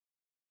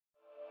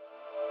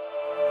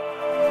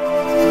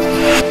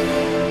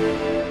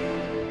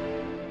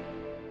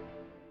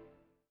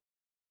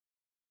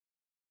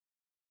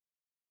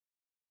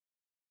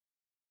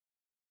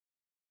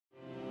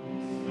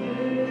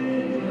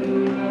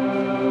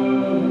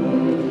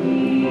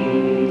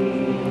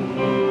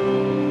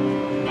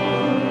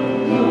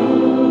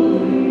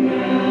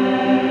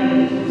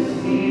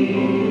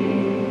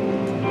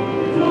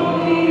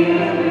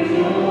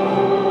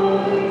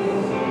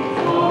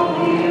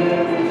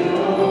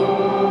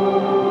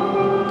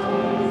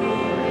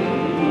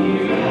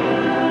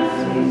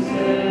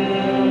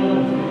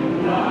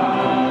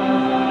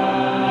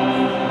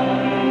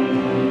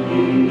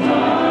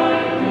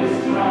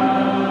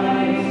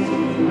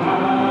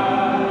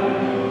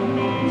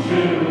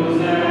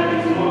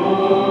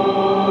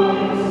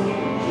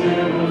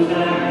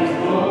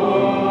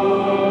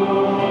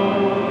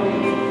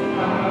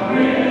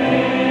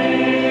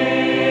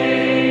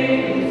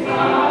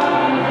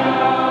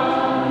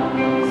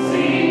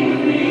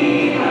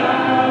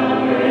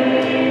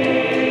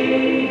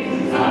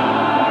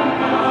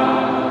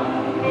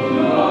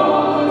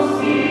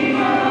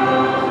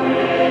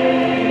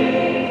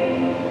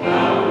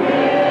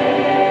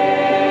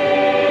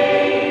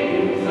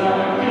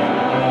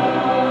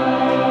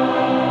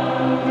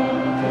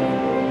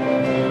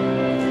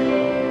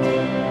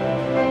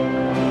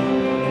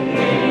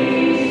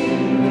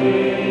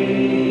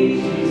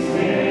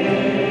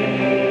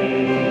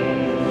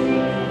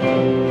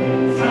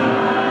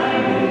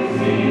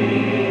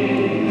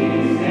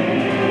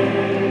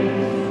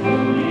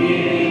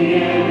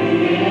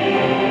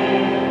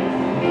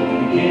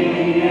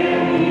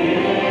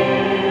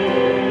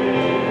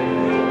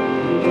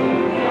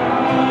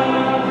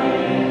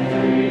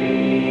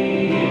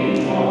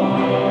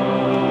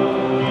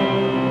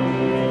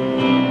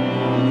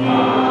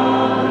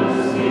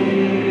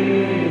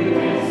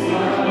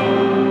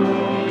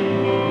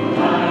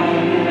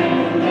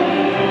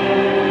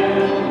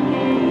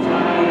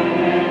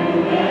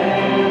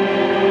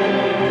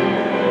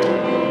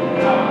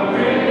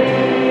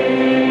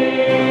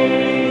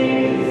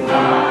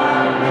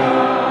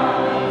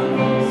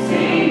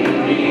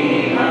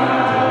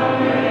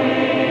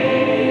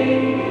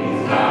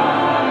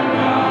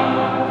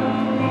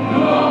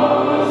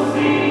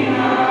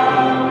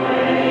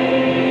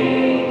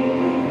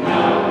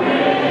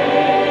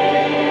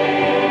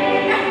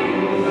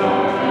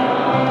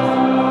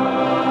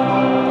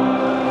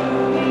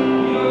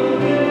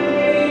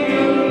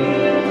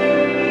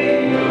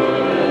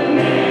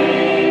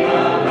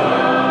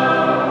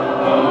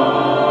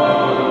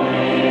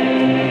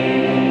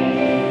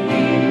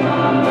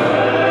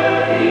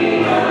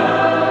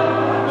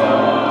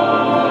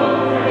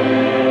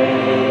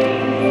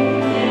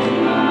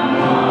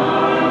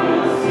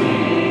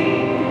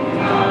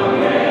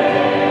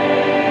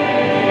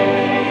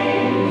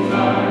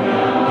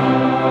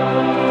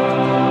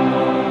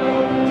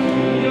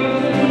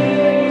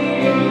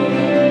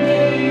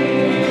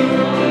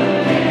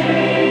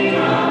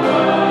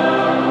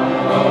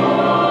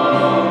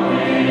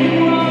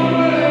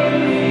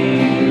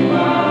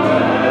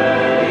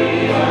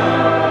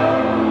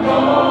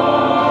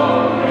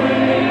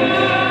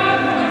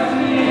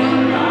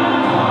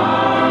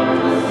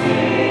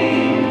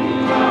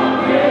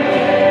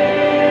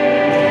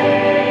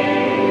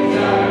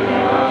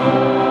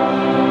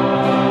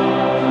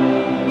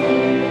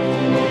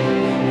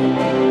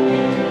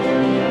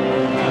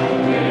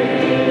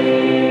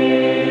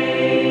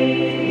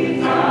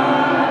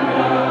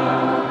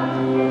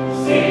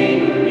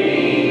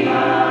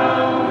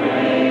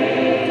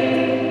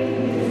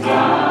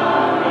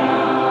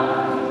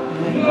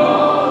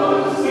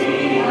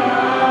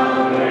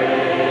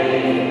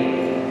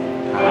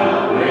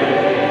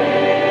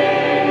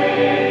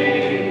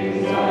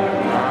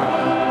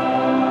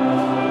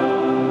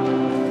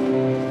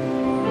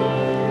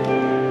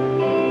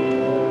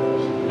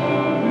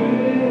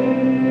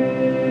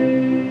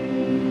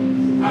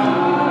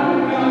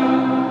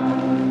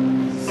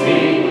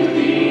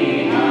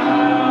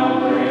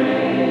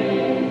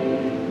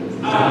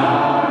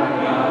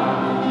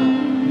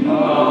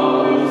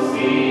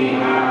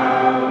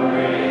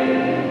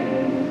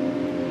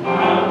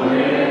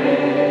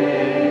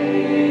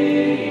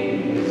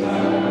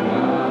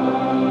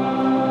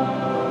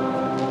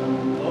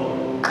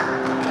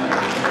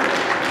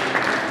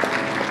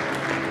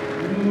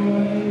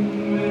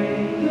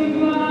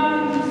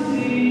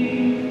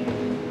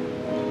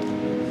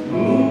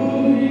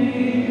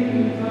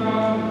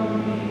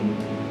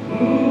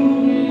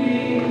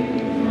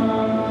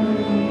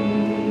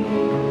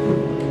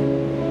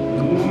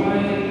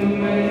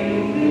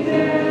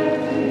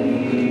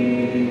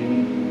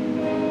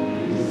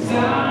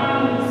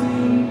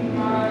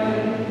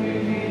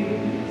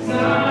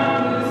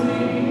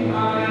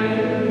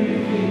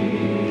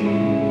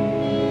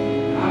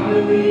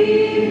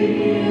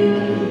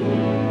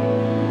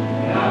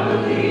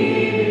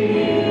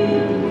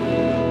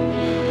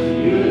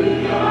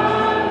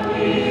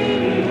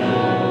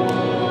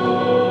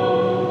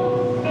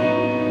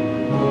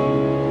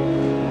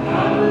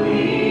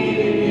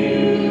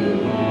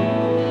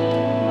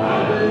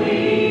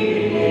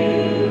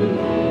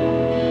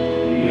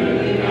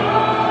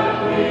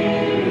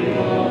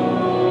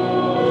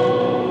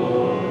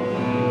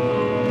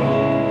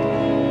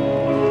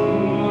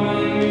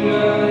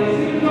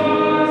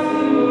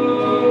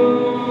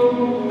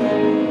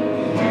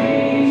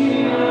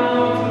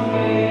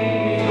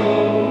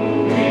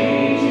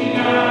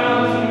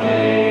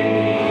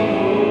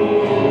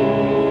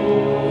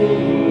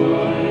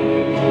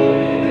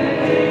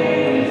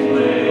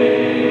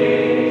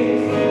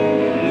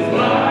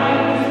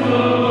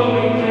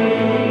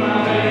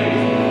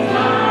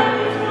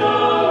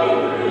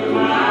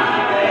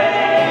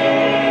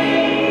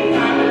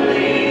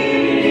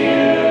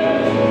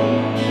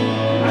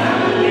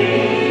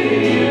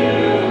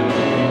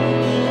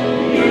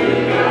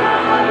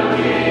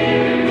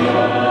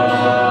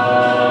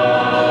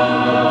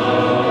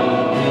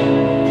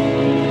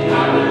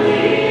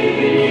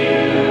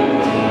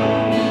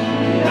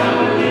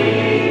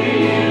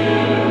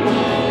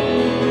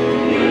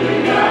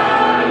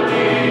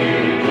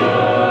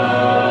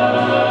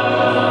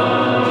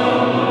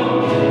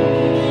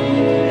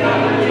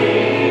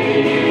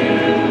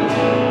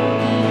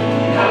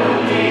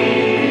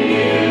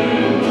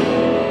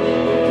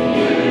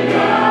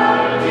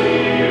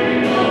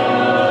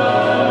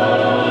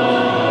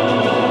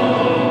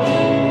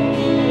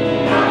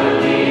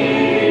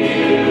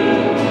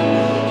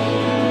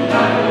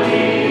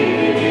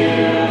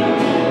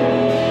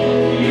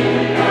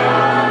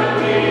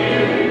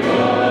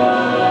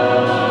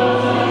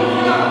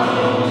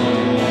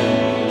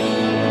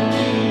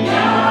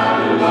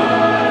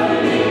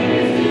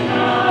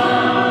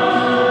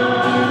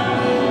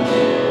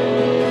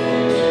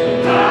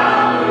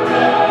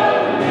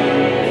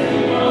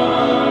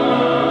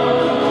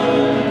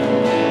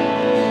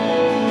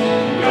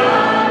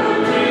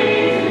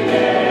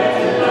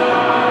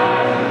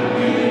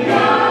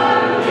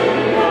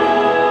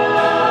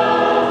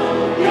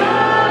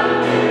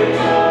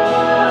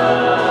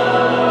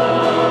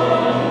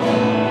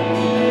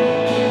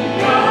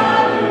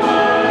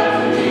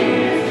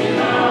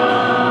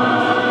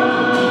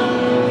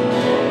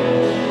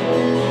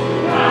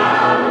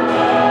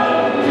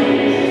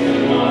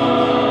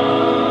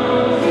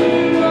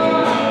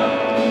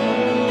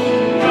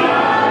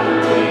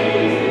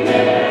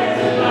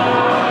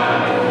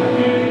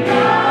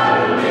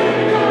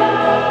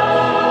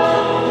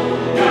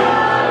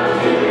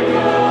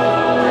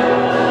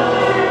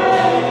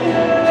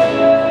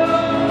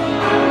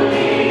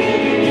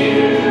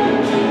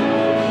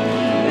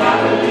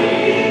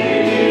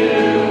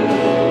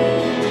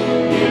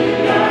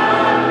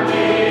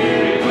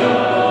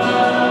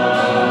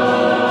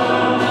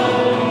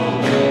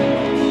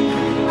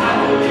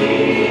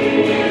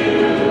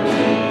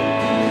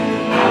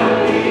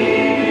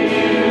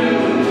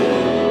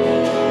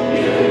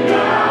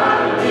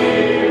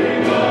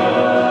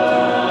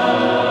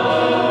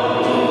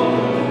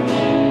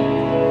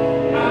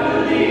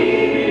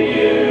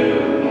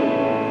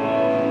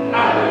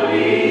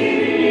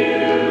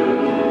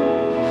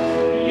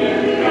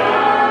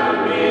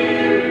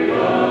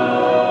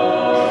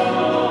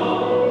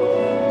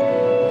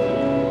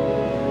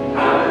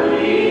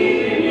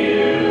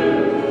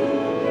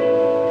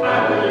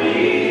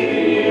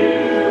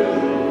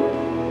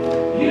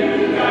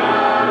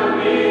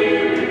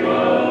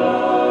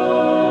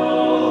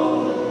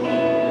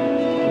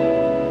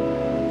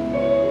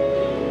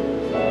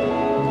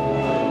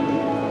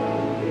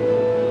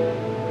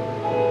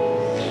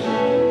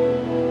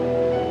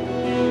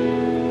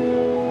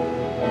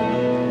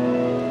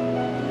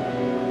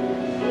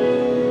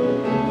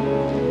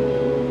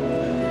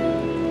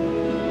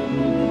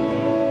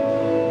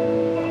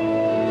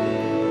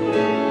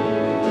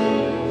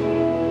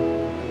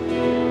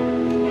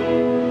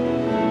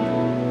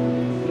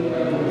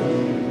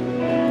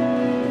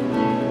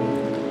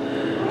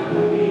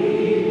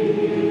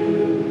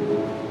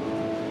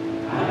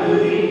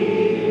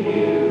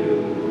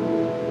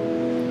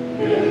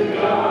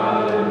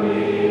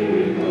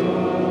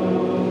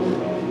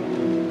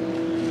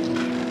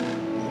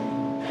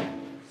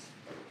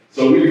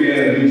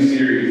began a new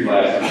series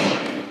last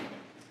week,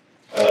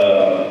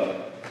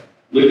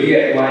 looking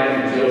at the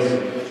life of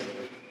Joseph.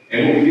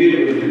 And what we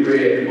did was we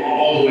read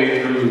all the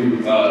way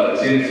through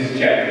Genesis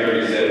chapter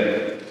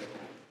 37.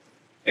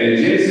 And in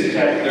Genesis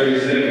chapter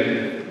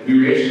 37, we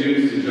were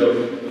introduced to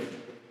Joseph.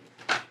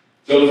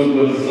 Joseph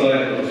was the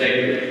son of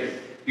Jacob.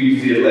 He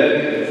was the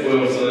 11th of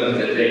 12 sons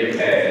that Jacob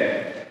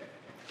had.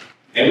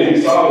 And what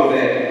we saw was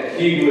that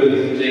he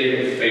was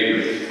Jacob's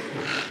favorite.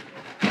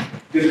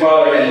 His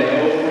father had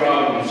no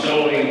problem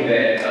showing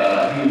that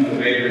he was the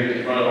favorite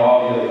in front of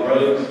all the other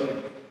brothers.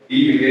 He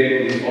even gave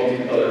him his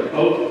multicolored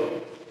coat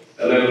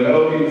to let him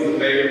know he was the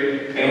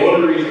favorite. And one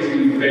of the reasons he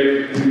was the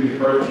favorite was he was the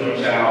firstborn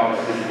child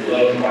of his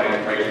beloved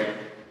wife, Rachel.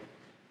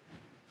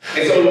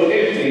 And so what's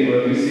interesting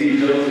was we see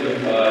Joseph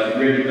in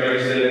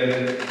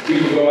 37, he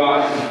would go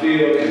out to the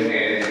field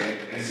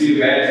and see the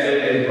bad stuff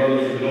that his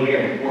brothers were doing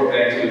and report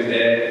back to his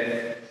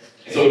dad.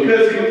 And so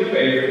because he was the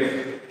favorite,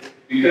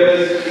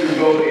 because he would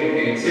go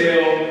and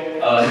tell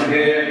his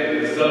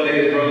dad the stuff that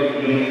his brothers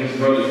were doing, his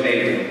brothers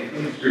hated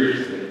him.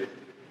 Scripture said.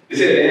 It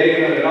said they hated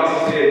him, and it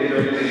also said in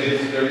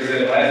Genesis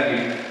 37 last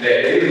week that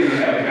they didn't even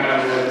have a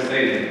kind word to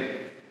say to him.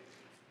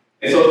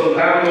 And so some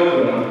time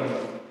goes on.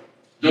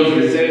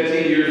 Joseph is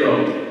 17 years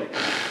old.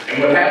 And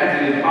what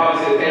happens is his father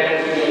said, "Dad,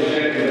 go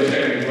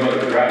check his brother,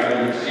 right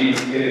there with the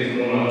sheets in his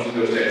room, to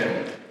go check on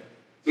him."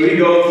 So he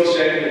goes to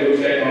check him, go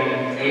check on him,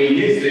 and when he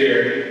gets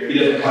there, he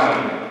doesn't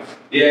find him.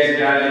 He asks the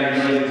guy that he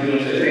runs into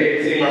and says,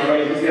 "Hey, see my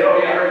brother?" He said, "Oh,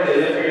 yeah, I heard they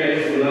left here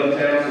and to another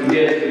town." So he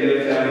heads to the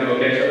other town to go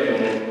catch up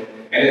with him.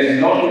 And as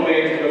he's on the way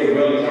to where the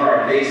brothers are,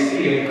 they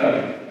see him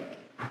coming.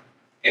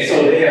 And so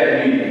they have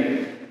a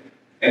meeting.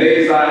 And they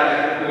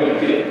decide, we're going to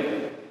kill him.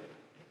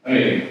 I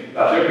mean,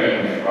 that's their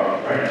family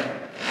problem, right?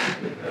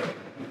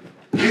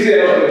 He said,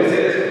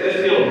 let's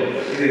kill him.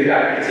 He said,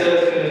 "Yeah, tell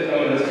us when it's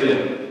coming, let's kill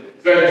him."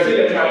 So as they're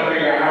sitting trying to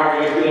figure out how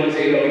we're going to kill him,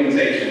 say, "No, we can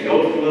take some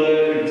goat's blood,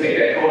 we can take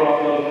that coat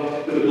off of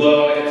him, put the blood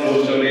on it,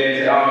 so show dad,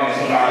 say, oh man,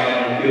 somebody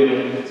gonna kill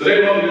him." So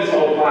they're going through this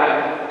whole plot.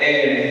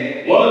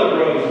 And one of the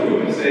brothers,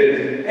 Reuben,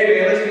 says, "Hey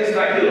man, let's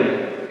not kill him.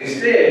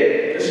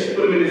 Instead, let's just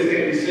put him in this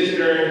empty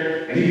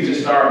cistern and he can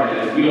just starve to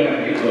death. We don't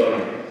have to get blood on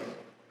him."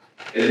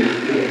 It's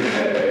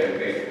that way,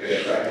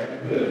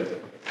 right?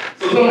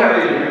 So somehow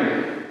they agree.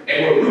 And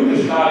what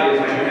Reuben's thought is,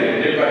 like, okay,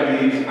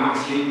 everybody needs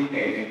oxy and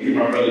get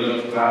my brother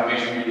Joseph out, make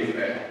sure he gets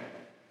back.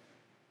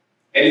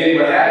 And then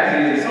what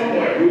happens is, at some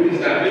point,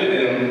 Reuben's not with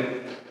them,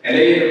 and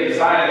they end up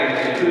deciding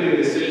and put him in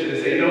this decision and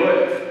say, "You know what?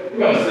 We're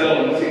going to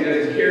sell him. See,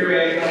 there's a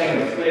caravan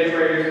coming, a slave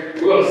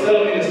traders. We're going to sell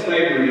him into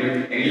slavery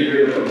and get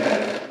rid of him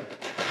back."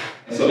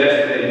 And so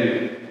that's what they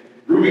do.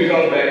 Reuben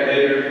comes back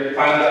later,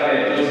 finds out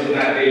that Joseph's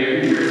not there.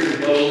 He rips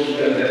his clothes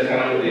because that's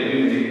kind of what they do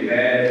when they get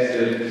mad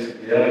instead of just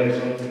yelling or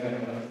something.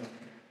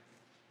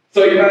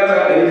 So he finds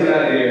out that he's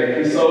not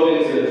there. He's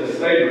sold into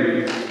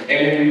slavery. And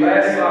when we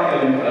last saw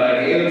him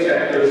at the end of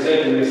chapter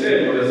 7, what it said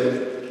was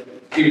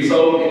he was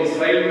sold into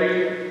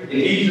slavery in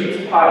Egypt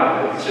to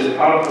Potiphar. It says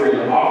Potiphar is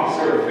an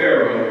officer of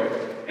Pharaoh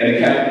and the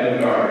captain of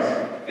the guards.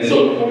 And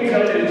so before we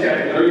jump into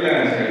chapter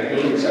 39 today,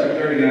 we'll look at chapter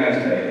 39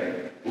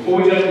 today. Before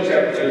we jump to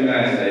chapter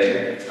 39 today,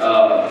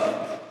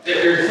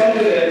 there's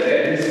something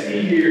that we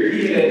see here,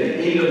 even at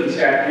the end of the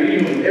chapter,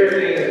 even with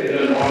everything that's been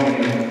done on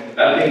him,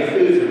 that I think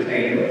could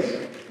pertain to us.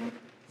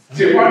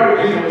 See, part of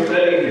the reason we're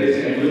studying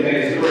this and looking at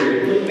his story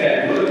is looking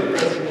at what are the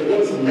principles, what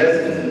are some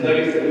lessons and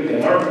nuggets that we can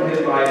learn from his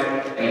life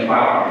and apply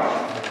our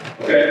life.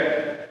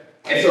 Okay?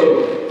 And so,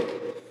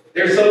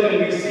 there's something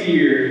we see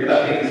here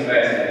that I think is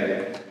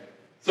fascinating.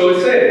 So it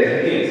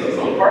says, again,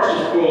 so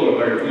partial spoiler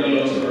alert, we don't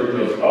know the story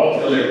goes, I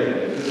won't tell everything.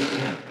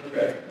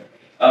 Okay.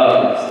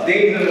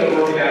 Things end up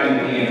working out in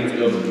the end for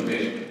Joseph's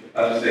vision.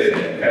 I'll just say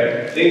that,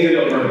 okay? Things end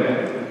up working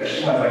out.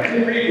 Okay? I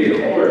couldn't read it,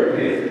 don't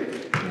worry.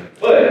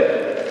 But,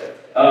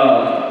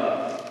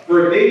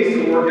 for things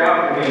to work out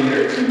for him,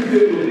 there are two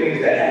pivotal things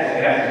that have to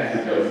happen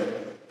to Joseph.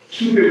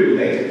 Two pivotal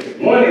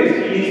things. One is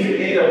he needs to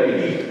end up in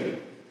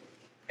Egypt.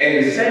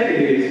 And the second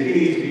is he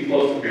needs to be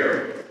close to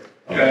Pharaoh.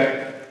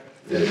 Okay?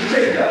 Just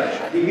check it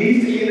out. He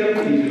needs to end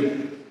up in Egypt,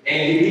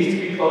 and he needs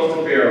to be close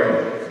to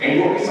Pharaoh.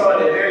 And what we saw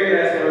in that very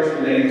last verse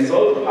was that he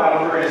sold to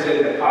Potiphar, and it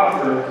said that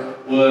Potiphar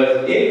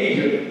was in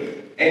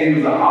Egypt, and he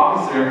was an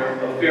officer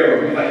of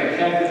Pharaoh. He was like a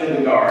captain of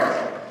the guards.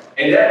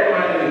 And that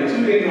reminded me of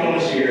two things I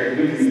want to share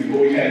with you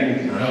before we kind of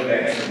get to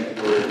back into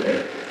the word today.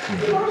 The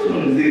first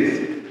one is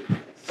this.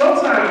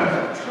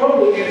 Sometimes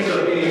trouble ends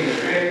up being the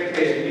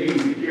transportation you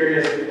use to carry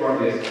us to our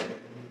destiny.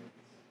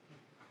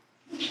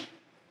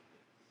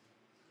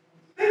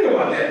 Think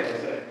about that for a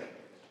second.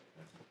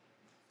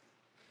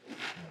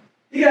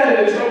 He got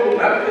into trouble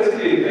not because he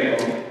did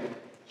anything wrong.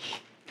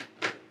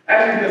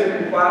 Actually,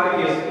 because he plotted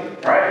against him,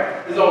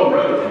 right? His own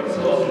brother,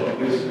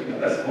 which,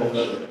 that's a whole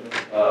other.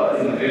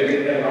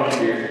 Everything that wrong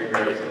here,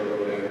 right?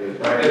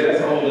 That's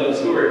a whole other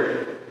story.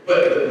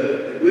 But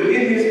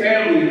within his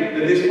family,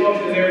 the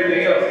dysfunction and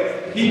everything else,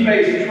 he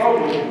faced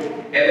trouble,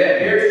 and that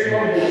very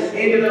trouble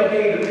ended up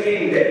being the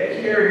thing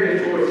that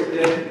carried him towards his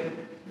destiny.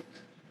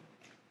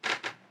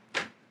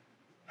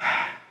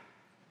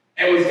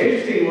 And what's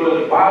interesting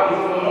was while it was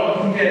going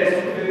on, he had no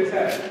clue that this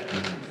happened.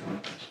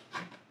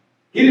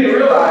 He didn't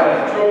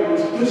realize the trouble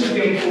was pushing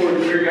him toward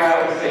where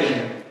God was taking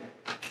him.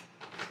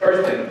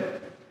 First thing.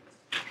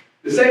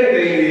 The second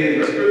thing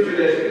is a scripture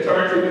that you can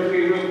turn to with me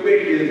real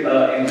quick is in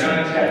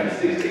John chapter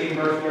 16,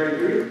 verse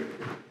 33.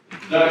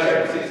 John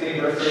chapter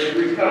 16, verse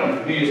 33 is kind of a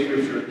familiar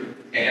scripture.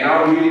 And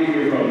I'll read it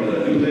here from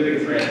the New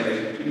Living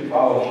Translation. You can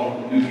follow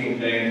along with the New King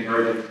James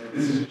Version.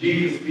 This is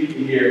Jesus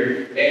speaking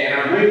here. And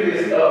I bring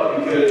this up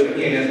because,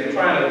 again, as we're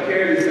trying to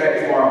carry this back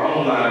to our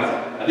own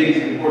lives, I think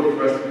it's important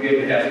for us to be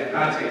able to have some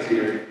context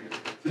here.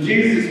 So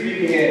Jesus is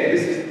speaking, and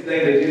this is the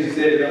thing that Jesus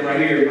said to them right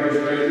here in verse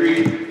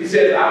 33. He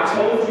says, "I've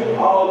told you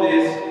all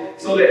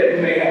this so that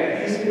you may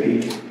have peace with me.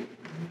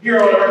 Here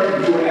on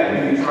earth you will have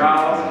many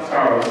trials and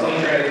sorrows." Some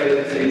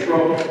translations say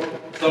trouble,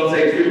 some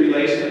say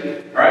tribulation.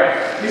 Right?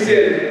 He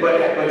said, but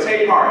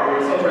take heart,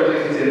 or some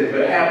translations say,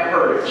 but have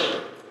courage,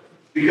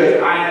 because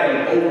I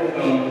have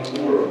overcome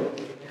the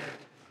world.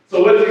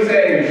 So what is he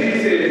saying?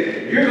 Jesus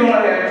said, you're going to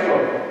have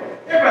trouble.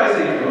 Everybody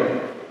say trouble.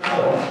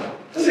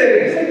 Let's say it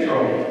again, say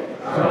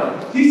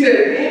trouble. He said,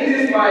 in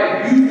this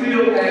life, you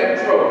will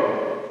have trouble.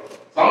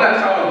 So I'm not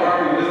talking about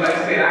barbecue, just like I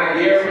said, I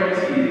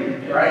guarantee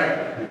it, right?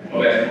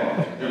 Oh, that's wrong.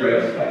 Everybody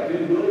else is like,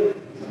 dude,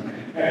 good.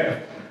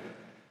 Okay.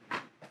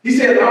 He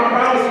said, I'm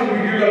promising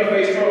you, you're going to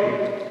face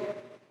trouble.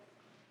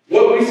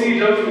 What we see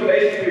Joseph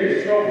facing here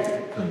is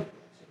trouble.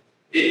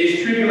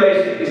 It's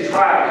tribulation, it's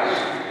trials,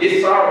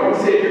 it's sorrow. He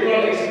said, you're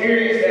going to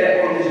experience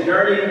that on this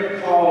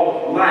journey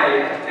called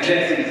life, and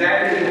that's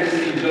exactly what we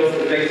see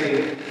Joseph facing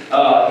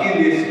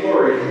in this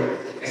story.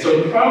 And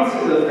so he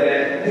promises us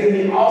that, and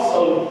then he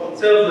also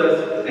tells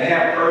us to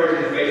have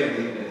courage in facing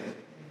these things.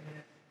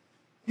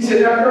 He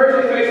says, have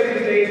courage in facing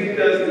these things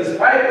because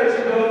despite what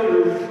you go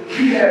through,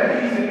 you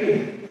have peace in me.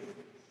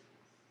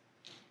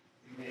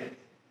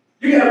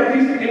 You have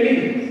peace in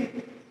me.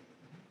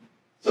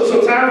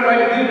 So times might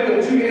be difficult,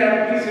 but you can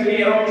have peace in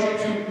me. I want you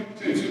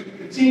to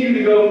continue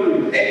to go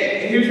through.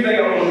 And here's the thing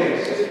I want to make.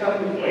 Just kind of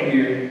the point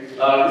here.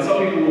 Some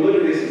people will look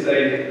at this and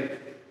say,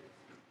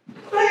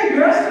 man,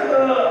 God's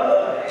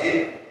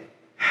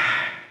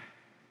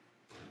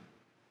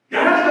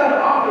not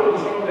the author of the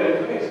trouble that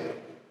we face.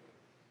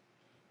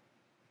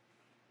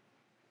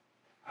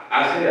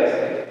 I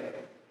say.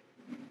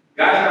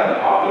 God's not the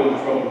author of the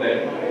trouble that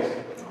we face.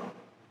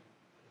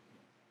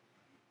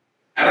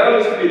 And I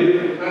know this could be a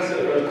different concept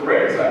for us to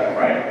reconcile,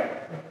 right?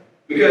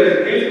 Because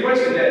here's the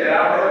question that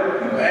I've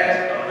heard people ask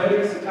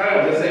hundreds of times.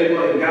 They say,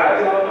 well, if God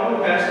is all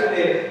knowing, Pastor,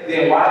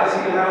 then why does he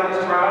allow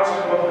these trials,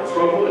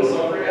 trouble, and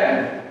suffering to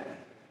happen?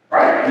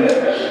 Right?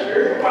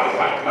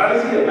 Why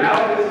does he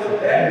allow this stuff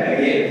to happen?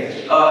 Again, and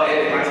if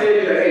I tell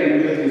you that, hey, we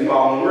live in this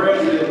fallen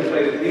world, we live in a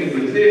place that things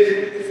exist.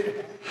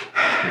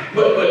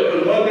 But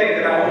one thing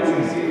that I hope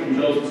we see from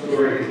Joseph's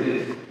story is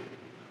this.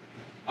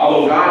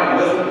 Although God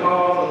doesn't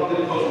cause us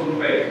difficulties to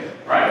face,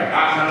 right?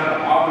 God's not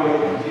the author of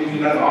confusion,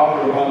 he's not the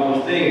author of all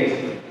those things.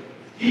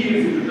 He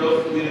uses the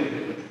Joseph's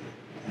benefit.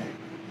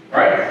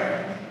 Right?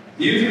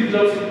 He uses the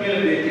Joseph's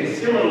benefit, and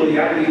similarly,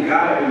 I believe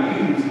God will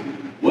use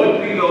what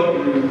we go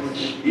through,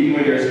 even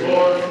when there's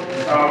storms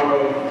and sorrow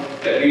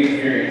that we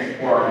experience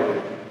for our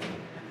good.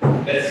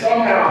 That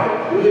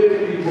somehow the good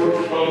can be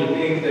worked from the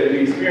things that we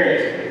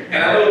experience.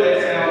 And I know that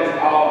sounds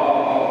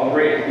all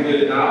great and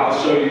good, and I'll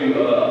show you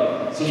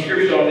some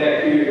scripture on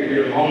that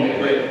here in a moment,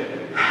 but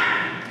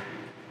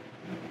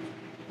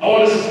I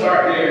want us to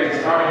start there at the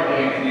starting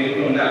point, and then we're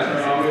going to now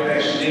turn all the way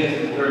back to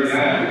Genesis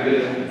 39,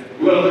 because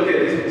we're going to look at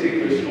this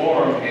particular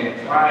storm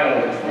and trial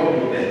and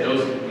trouble that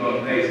Joseph is going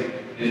to face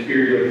in this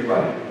period of his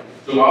life.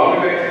 So all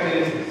the way back to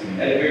Genesis, at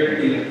the very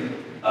beginning,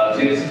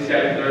 Genesis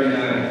chapter 39,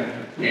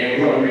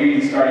 and we're going to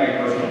read starting at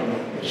verse 1.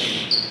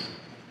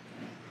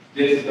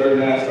 Genesis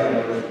 39, starting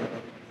at verse 1.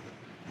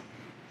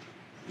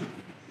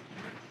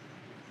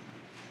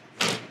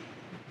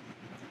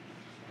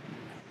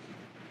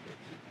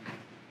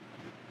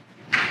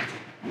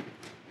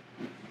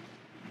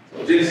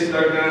 Genesis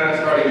 39,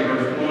 starting in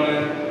verse 1.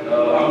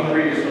 I'm going to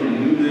read this from the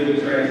New Living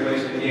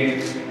Translation again.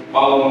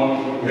 Follow along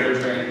with whatever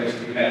translation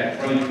you have in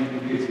front of you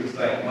to get to the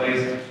same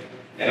place.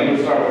 And I'm going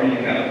to start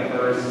reading kind of the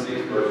first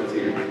 6 verses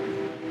here.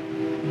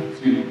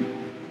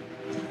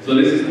 So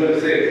this is what it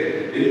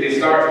says. It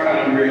starts kind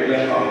of where it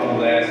left off in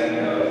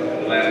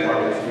the last part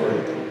of the story.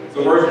 So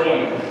verse 1,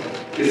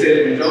 it says,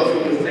 when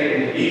Joseph was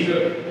taken to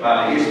Egypt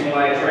by the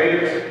Ishmaelite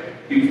traders,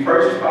 he was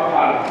purchased by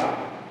Potiphar,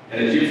 an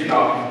Egyptian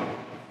officer.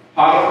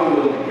 Potiphar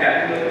was the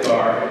captain of the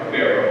guard of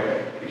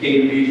Pharaoh, the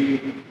king of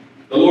Egypt.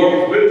 The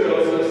Lord was with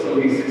Joseph,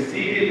 so he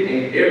succeeded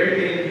in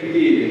everything he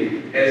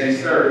did as he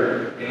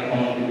served in the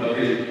home of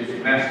his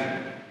Egyptian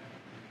master.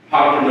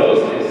 Potiphar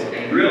noticed this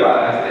and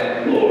realized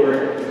that the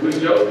Lord was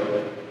with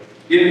Joseph,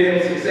 giving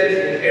him success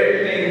in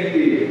everything he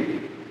did.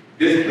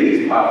 This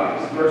pleased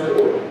Potiphar, verse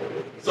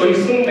 4. So he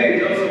soon made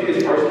Joseph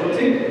his personal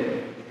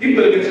attendant. He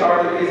put him in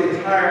charge of his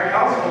entire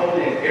household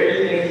and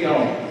everything he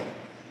owned.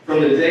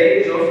 From the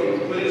day Joseph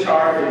was put in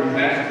charge of his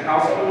master's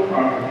household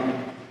property,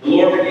 the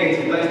Lord began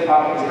to bless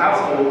Potiphar's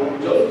household for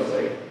Joseph's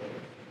sake.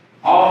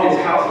 All his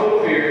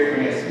household affairs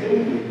ran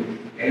smoothly,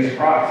 and his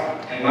crops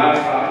and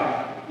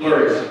livestock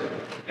flourished.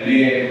 And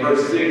then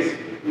verse 6,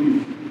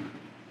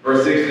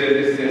 Verse 6 says,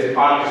 it says,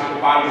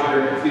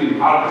 Potiphar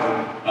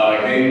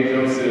gave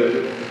Joseph,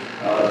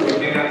 we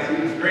cannot see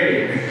his dream,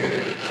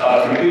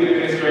 complete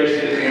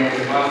administration and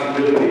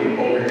responsibility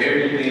over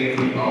everything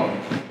he owned.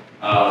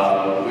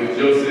 With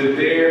Joseph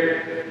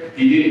there,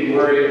 he didn't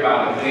worry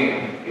about a thing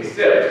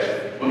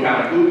except what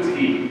kind of food to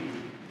eat.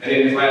 And then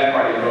this last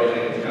part he wrote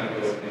in, which kind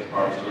of goes to this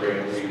part of the story,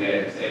 we'll read that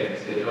in a second. It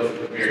said Joseph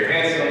was very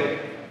handsome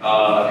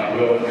and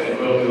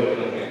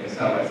well-built. It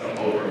sounds like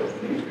some over.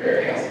 He was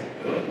very handsome.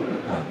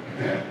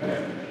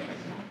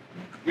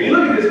 When you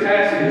look at this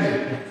passage,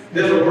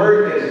 there's a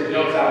word that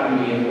jumps out to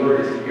me, and the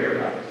word is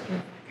paradox.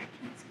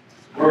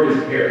 The word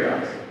is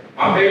paradox.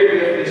 My favorite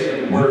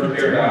definition of the word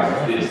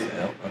paradox is this.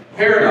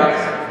 Paradox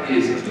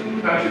is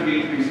two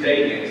contradictory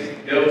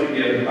statements held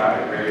together by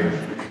a greater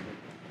truth.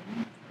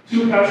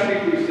 Two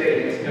contradictory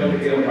statements held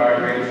together by a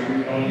greater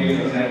truth. I'm going to give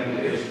an example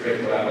to illustrate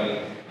what I mean.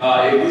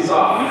 If we saw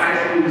a high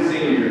school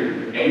senior,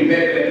 and we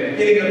met them at the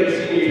beginning of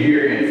their senior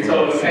year, and we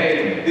told them,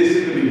 hey, this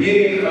is the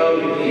beginning of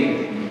the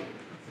end.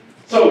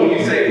 So when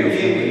you say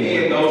beginning and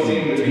end, those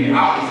seem to be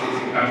opposites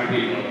and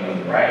contradict one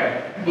another,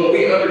 right? But we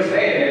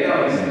understand that no,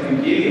 this is the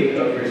beginning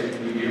of your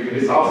school year, but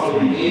it's also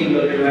the end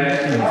of your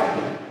last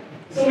year.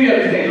 So we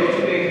understand those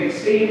two things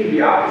seem to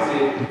be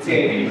opposite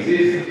can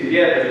exist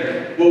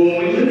together. But when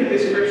we look at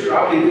this scripture, I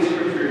believe this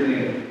scripture is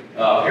in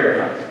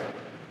paradox.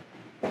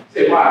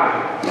 Say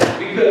why?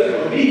 Because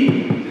for me,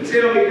 to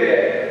tell me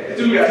that this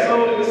dude got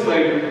sold into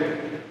slavery,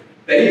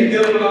 that he's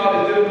dealing with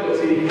all the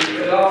difficulty, but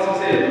it also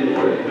says the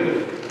Lord is with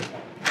him.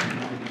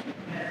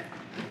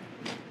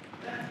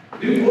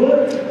 Do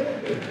what?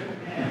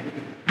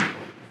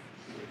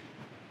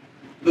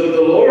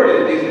 The Lord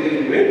is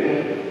with him.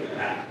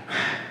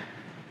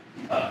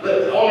 I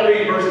want to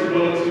read verses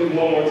 1 and 2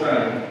 one more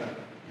time.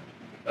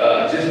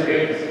 Just for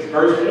emphasis.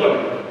 Verse 1,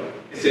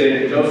 it said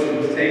that Joseph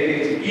was taken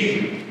to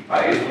Egypt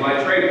by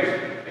Israelite traders.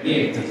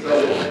 Again, so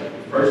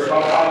first of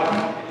all,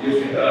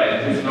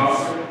 Egyptian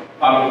officer.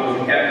 Potiphar was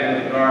the captain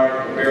of the guard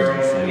of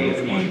Pharaoh, king of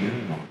Egypt.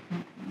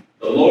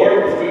 The Lord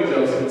was with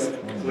Joseph,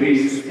 so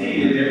he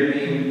succeeded in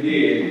everything he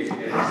did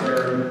and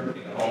served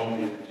in the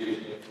home of the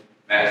Egyptian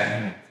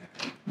master.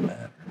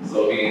 So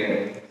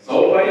being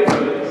sold by his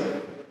brothers,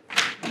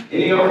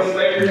 any other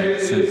slavery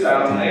in the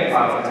South, named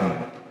Potiphar.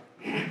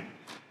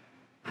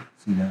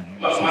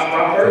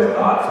 My first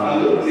thought when I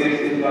look at this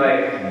is like,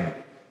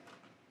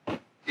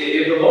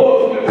 if the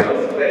Lord was with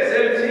Joseph at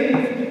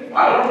 17,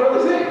 why don't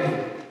brothers say?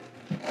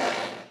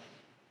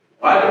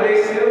 Why did they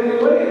sell me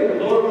away if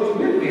the Lord was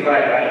with me?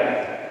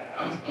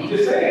 I'm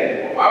just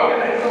saying, why would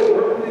I go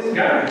work with this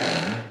guy?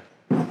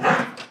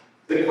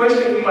 The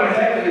question we might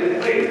have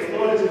is, wait, if the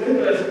Lord is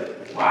with us,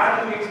 why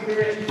do we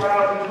experience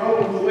trials and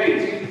troubles? Wait,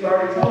 Jesus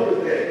already told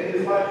us that in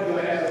this life we're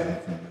going to have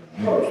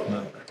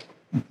trouble.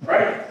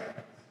 Right?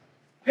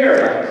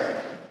 Paradox.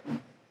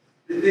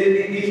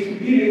 These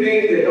competing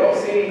things that don't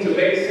seem to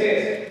make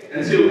sense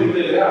until we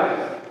live it out.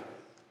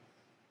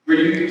 Where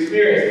you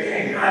experience,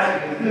 hey,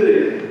 God's been good.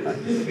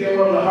 This has been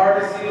one of the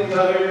hardest things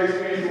I've ever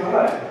experienced in my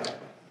life.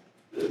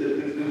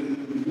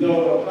 You know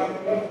what I'm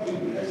talking about?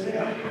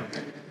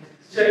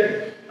 Check.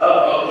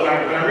 When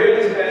I read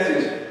this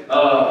passage,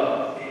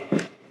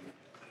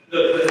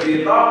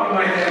 the thought we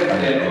might have is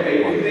that, okay,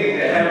 we think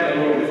that having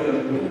the Lord with us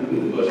will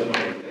move us from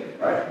everything,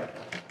 right?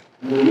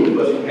 Will move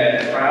us from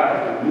having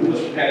trial, will move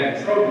us from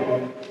having trouble.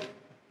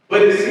 But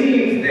it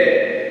seems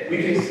that we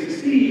can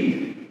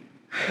succeed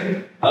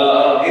in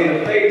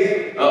the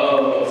face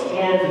of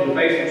storms, in the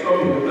face of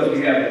trouble, because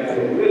we have the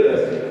Lord with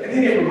us. And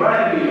then it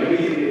reminded me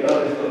immediately of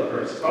this other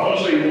verse. So I want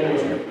to show you one more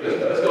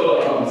scripture. Let's go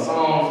to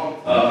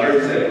Psalm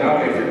 37. I'll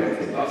wait for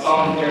it.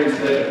 Psalm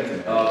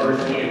 37,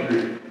 verse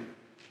 23.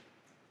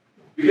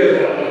 Because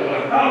when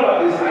I thought about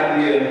this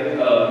idea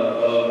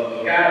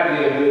of God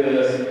being with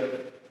us,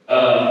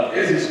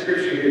 there's a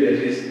scripture here that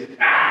just,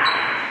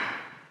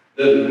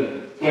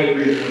 doesn't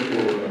 23 to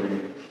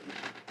 24.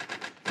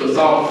 So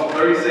Psalm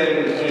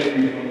 37,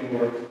 23 to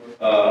 24.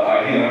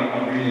 Again,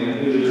 I'm reading the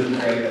New Living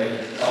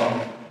Translation. Psalm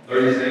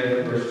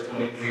 37, verse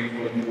 23 to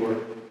 24.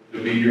 To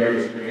be your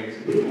experience.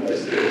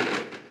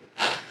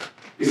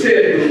 It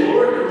says, the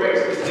Lord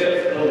directs the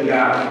steps of the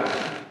godly.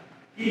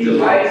 He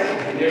delights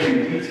in every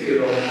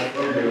detail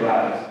of their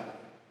lives.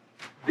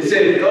 It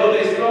says, though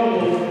they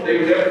stumble, they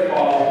will never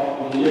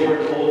fall, the Lord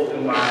holds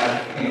them by the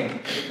hand.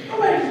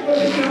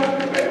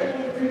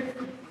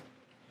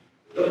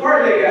 The part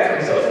they got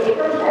me. So the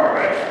first part,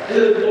 right? The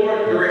Lord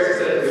directs the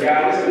steps of the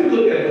godly. So we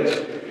look at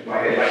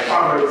it like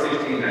Proverbs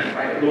 16:9,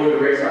 right? The Lord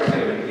directs our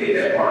steps. We get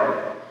that part.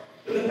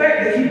 But the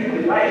fact that He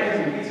can delight in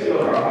every detail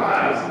of our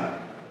lives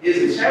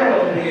is a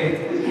challenge,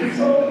 and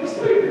so in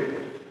slavery.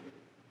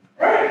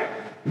 Right?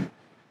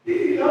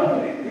 He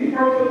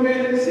broke for the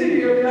man in the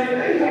city every night.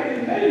 Hey, I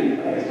can pay you.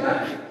 It's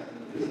not.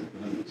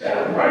 It's a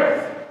challenge, right?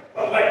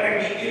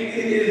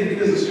 It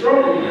is a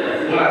struggle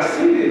when I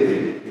see this.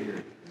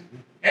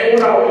 And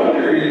what I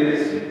wonder is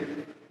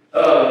a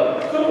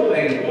couple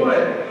things.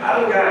 One, how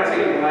does God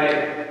take delight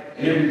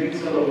in every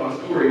detail of my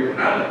story when I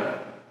know?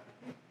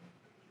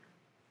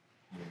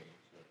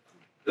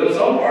 There's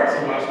some parts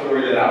of my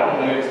story that I don't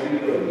know ever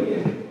speak of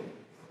again.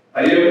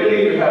 I wouldn't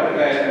even have to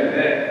back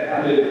that.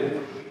 I did.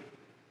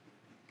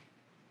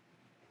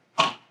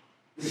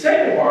 The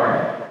second part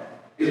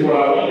is what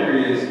I wonder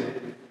is,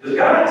 does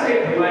God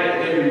take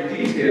delight in every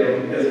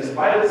detail? Because in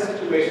spite of the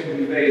situation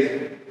we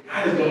face,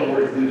 God is going to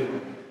work through it.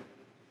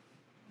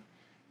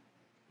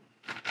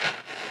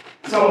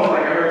 It's almost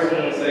like I heard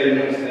someone say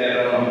once that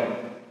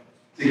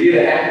to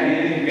get a happy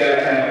ending, you got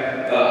to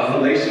have a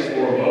hellacious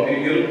or a bumpy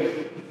middle.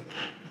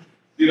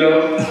 You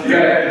know, you got to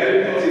have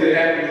difficulty that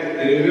happens in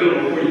the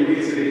middle before you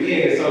get to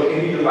the end. So can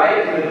you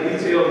delight in the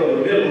details of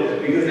the middle,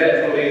 because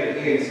that's what makes the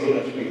end so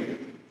much sweeter.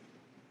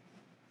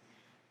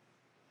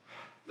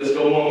 Let's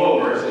go one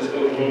more verse. Let's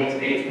go to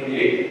Romans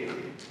 8:28.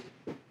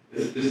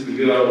 This is a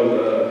good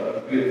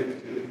old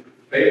good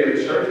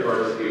favorite church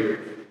verse here.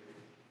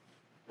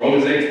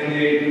 Romans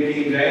 8:28, New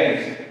King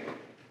James.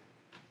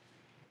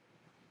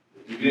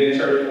 If you've been in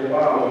church for a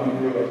while, when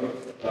you grew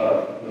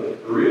up, the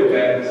real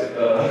Baptists,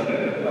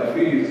 like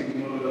we used to,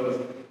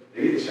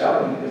 they get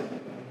challenged.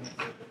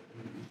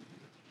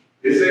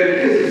 It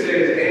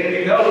says, and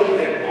we know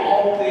that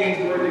all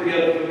things work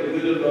together for the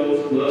good of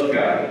those who love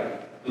God,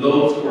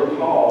 those who are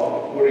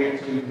called according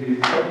to his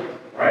purpose,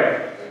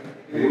 right?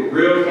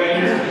 Real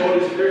famous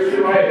quoted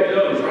scripture, right? It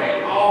does,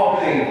 right? All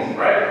things,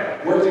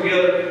 right? Work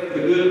together for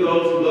the good of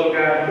those who love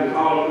God, who are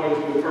called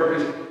according to his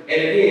purpose.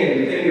 And again,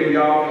 the thing that we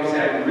always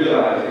have to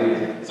realize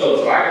is,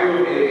 so I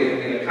grew up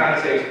in a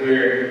context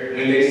where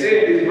when they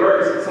said these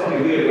words,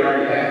 something good had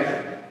already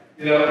happened.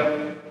 You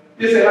know?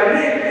 You say like,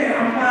 hey, man,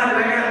 I'm fine, I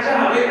got a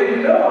job. Hey, you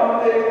know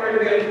all things work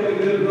together for the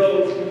good of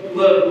those who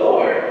love the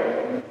Lord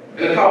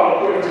and are called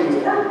according to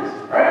his purpose.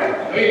 Right?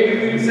 I mean, we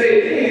can say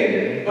it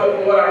again,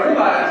 but what I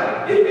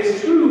realized, if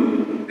it's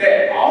true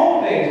that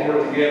all things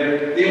work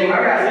together, then when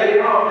I got laid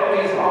off, that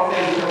means all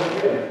things work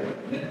together.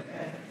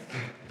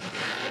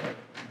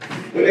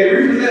 When they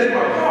repossessed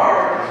my car,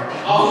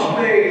 all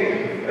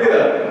things,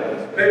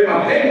 maybe my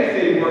payments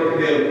didn't work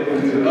together.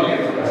 Okay,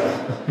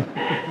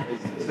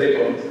 stay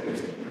focused.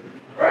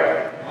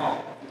 Right?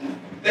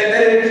 That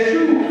is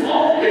true.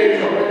 All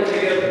things are working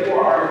together for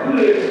our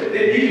good,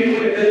 then even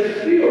when it doesn't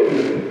feel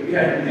good, we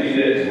have to believe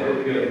that it's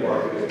working together for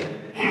our good.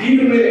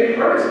 Even when it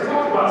hurts, it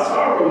talks about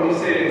sorrow when he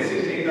said in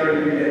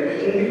 1633 that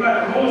when we find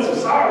moments of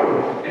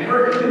sorrow and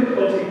hurt and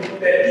difficulty,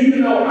 that even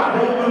though I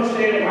don't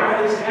understand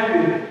why this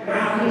happened, but I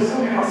know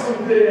somehow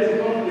something good has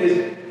come from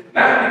this,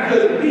 not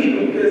because of me,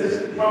 but because it's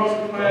the promise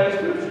we find in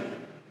Scripture.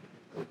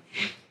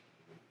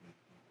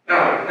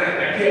 Now,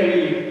 can we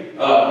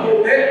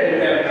put that when we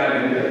have time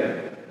to do that?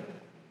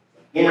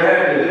 When we're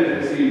having a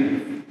difficult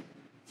season.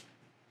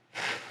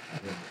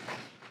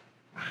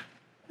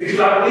 Because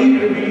I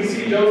believe if we can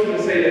see Joseph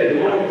and say that the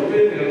Lord was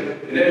with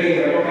him, and that means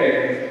like, okay,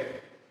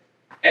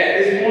 at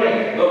this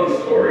point of the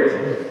story,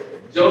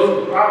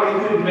 Joseph probably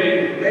couldn't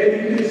maybe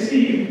he couldn't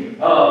see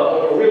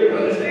or really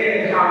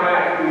understand how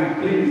God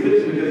could please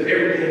this because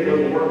everything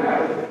doesn't work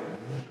out.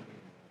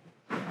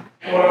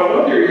 And what I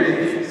wonder is,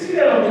 if you see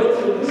that on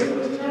Joseph,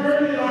 let's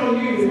turn it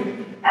on you.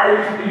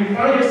 Do you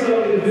find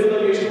yourself in the middle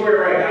of your story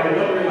right now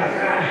wondering, like,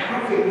 God,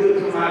 how can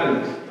good come out of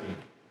this?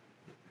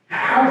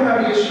 How can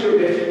I be assured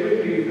that you're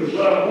with me? Because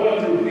what I'm going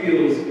through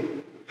feels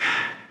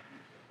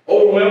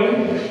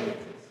overwhelming.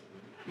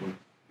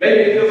 Maybe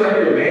it feels like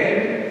you're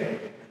abandoned.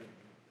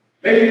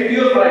 Maybe it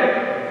feels like,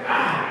 I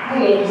don't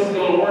know if this is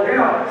going to work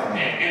out.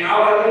 And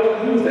all I know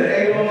to do is to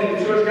hang on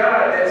and trust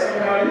God that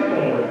somehow it is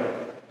going to work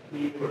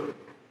out.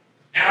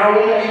 And I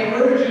want to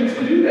encourage you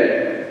to do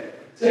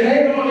that. To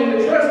hang on and to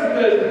trust,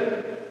 because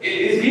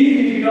it's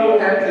easy if you know what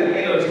happened at the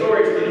end of the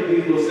story to look at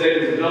these little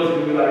segments and those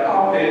will be like,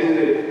 oh, okay, this is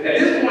it. At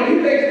this point, he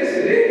thinks this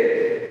is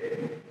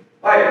it.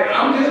 Like,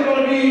 I'm just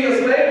going to be a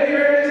slave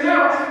here in this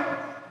house.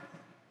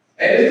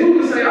 And this dude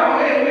will say, oh,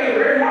 man, we have a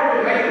very hard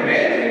to make a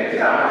man in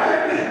this house.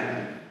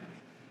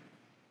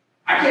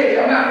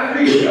 I'm not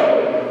free to go.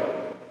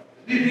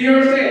 Do you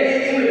understand?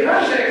 In the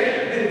context,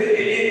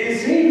 it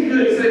seems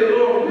good to say the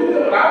Lord will do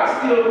it, but I'm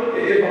still,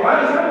 if I'm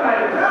honest, I'm like,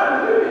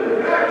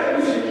 God,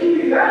 we should keep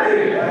these out of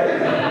here.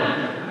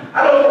 I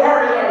know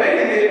Ferraris are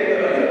making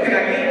it, can I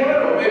get one?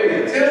 Or maybe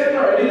a Tesla,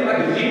 or maybe like a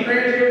Jeep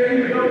Grand Cherokee,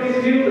 you know,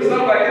 these deals or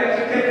something like that.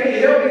 Can you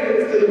help me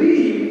to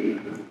lead?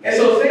 And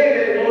so saying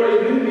that the Lord is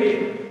with me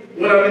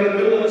when I'm in the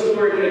middle of the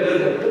story when it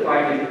doesn't look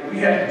like it, we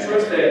have to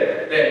trust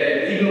that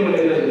even when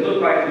it doesn't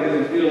look like it,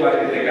 doesn't feel like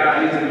it, that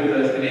God is with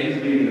us and He's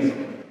leading us.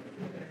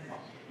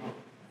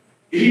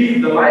 If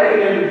He's delighted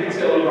in every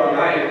detail of our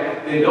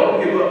life, then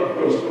don't give up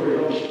before the story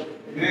goes.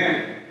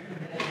 Amen.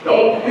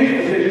 Don't quit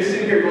because you're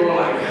sitting here going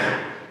like,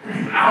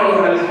 I don't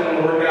know how this is going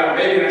to work out.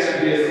 Maybe I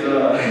should just,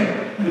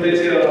 do they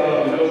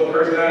tell Joseph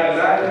first guy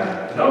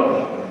inside?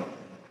 No.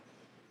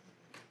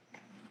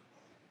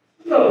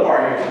 Another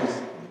part here, please.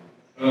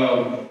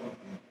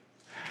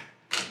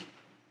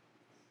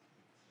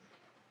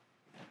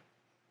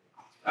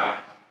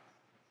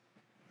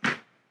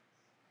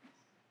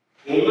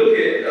 When we look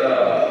at,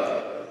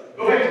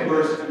 go back to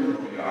verse 2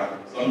 for me, all right?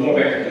 So I'm going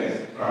back to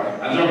Genesis. All right.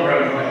 I jump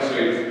around and I'll show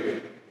you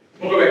this.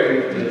 We'll go back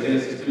to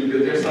Genesis 2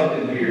 because there's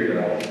something here that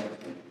I want to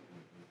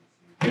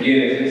see.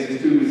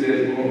 Genesis 2, it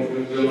says, the Lord was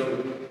with Joseph.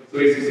 So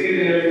he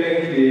succeeded in everything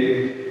he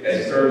did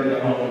as he served in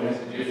the home of his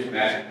Egyptian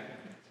master.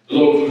 The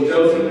Lord was with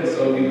Joseph, and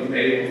so he was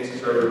able to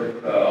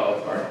serve,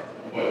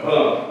 hold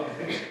on.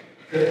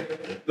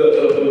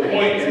 The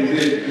point is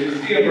this, when you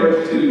see in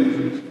verse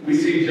 2, we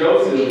see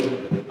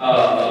Joseph,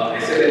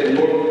 it said that the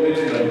Lord was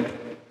with him.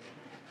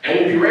 And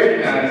what we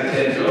recognize is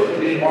that Joseph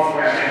didn't walk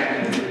around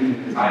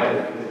acting the title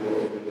of the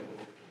Lord.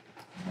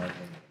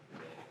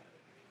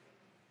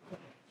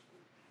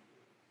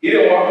 He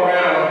didn't walk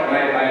around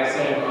like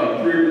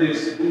some privileged,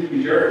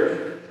 spooky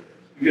jerk.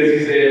 Because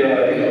he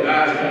said,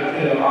 God's going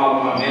to put all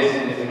of my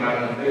messiness and my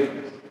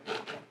unfaithfulness.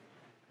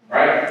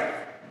 Right?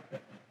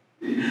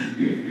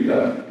 You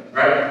know,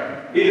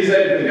 right? He just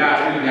said to God,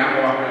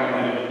 I'm walking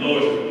around like the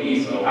Lord's with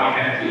me, so I don't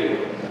have to deal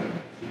with it.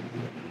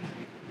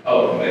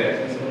 Oh, man.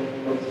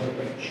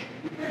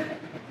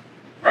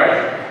 Right?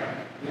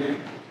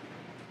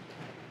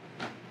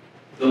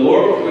 The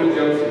Lord was with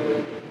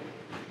Joseph,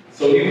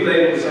 so he was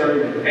able to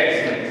serve with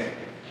excellence,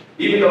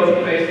 even though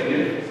he faced a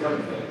difficult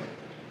circumstance.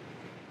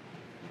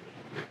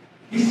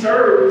 He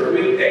served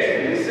with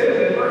excellence. It says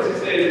in the verse, it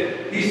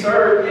says he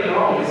served in the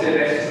home. It said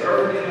that he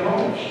served in the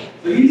home.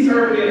 So he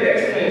served in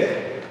excellence,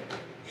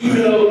 even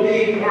though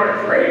things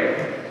weren't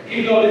great.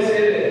 Even though it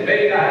said that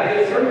maybe not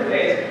in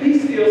circumstance, he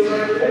still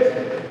served with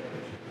excellence.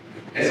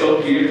 And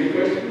so here's the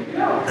question.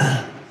 Now,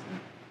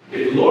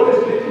 if the Lord is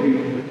with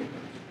you,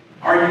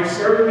 are you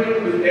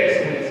serving with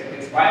excellence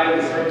in spite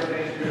of the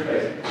circumstances you're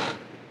facing?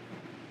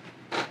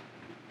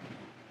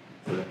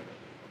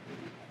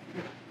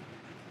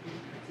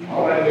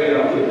 All that way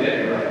I'll put that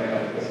right now.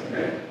 That's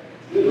okay.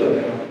 Good luck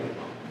now.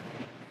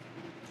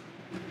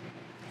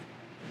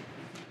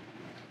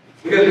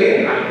 Because again,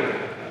 I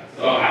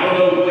don't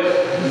know what the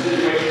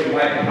situation was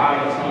like in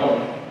Bobby's home,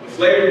 but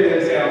slavery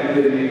doesn't sound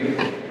good to me,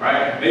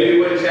 right? Maybe it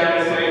wasn't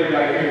chattel slavery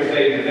like here in the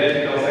States, and that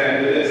don't sound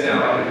good. It doesn't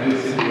sound like a good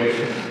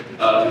situation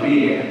to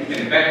be in. And the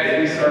fact that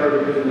he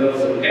served with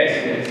levels of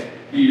excellence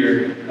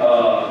here is an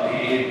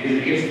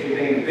interesting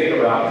thing to think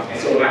about. And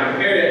so when I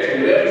compare that to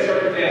whatever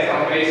circumstance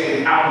I'm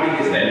facing, how big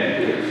is that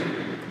comparison?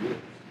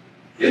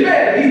 It's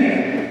bad to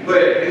me, but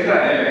it's not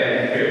that bad in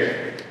comparison.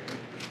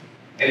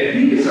 And if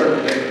he can serve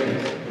with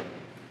excellence,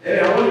 then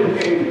I wonder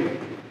if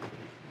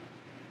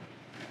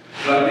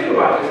when I think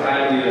about this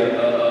idea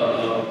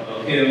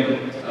of him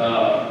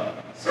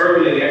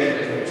serving in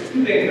excellence, there's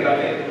two things that I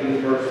think in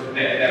this verse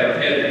that are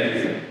evident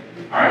here.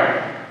 Alright?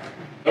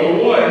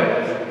 Number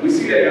one, we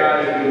see that God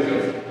is with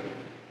Joseph.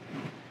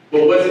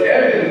 But what's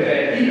evident is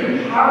that even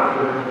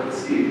Potiphar could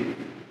see it.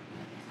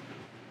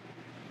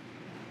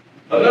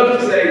 Enough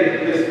to say,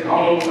 listen, I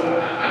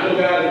know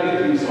God is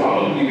with you, so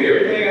I'm going to give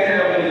everything I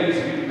have and use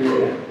you to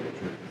grow.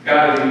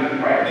 God is with you,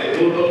 right?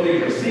 Those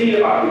things are seen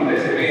about you. They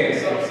say,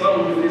 man, some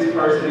with this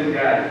person is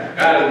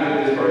God is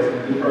with this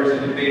person,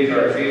 and things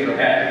are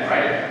happening,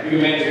 right? You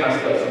can manage kind of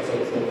stuff. So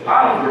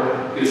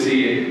Potiphar could see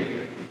it.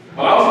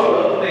 But also, the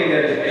other thing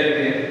that is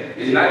evident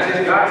is not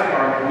just God's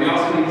part, but we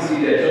also need to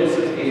see that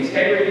Joseph's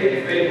integrity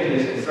and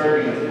faithfulness in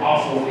serving was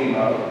also seen by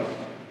others.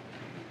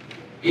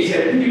 He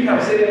said, we can kind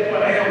of say that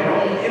point, but I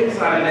want to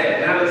emphasize that.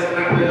 Now let's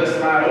not let us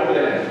slide over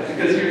that.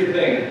 Because here's the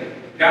thing.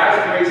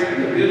 God's grace is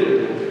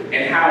available,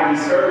 and how we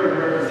serve and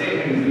represent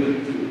him is good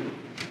too.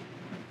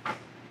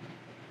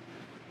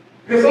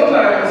 Because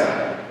sometimes,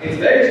 in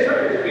today's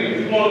church,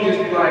 we want to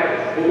just be like,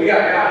 well, we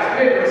got God's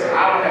favor, so I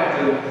don't have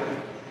to,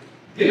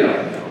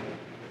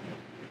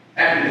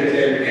 activate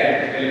every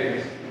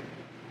favors.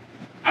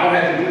 I don't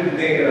have to do the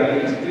thing that I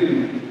need to do.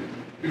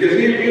 Because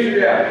here's the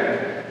reality.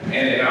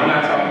 And I'm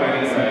not talking about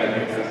anybody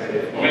else. I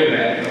said, or maybe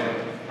that,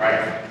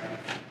 right?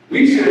 We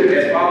should,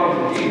 as followers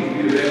of Jesus,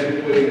 be the best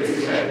people in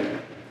this family.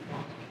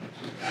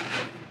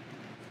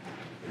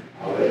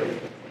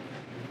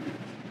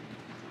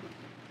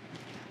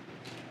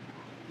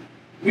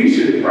 We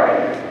should,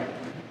 right?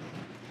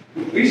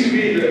 We should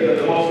be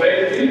the most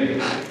faithful people.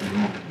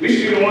 We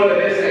should be the one that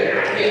they say,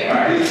 I can't,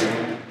 right?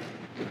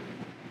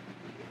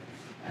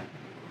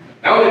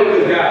 Not only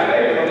because God's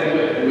favor on them,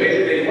 but the way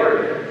that they work.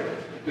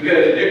 Because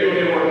they're doing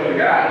their work under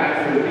God, not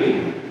for the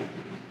people.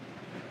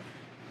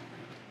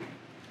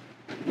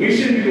 We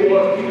shouldn't be the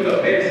ones keeping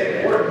up best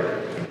at work.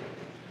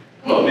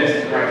 I'm a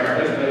message right now.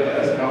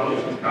 That's not what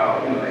it's called.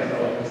 That's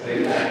all I can say.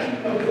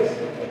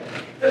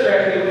 That's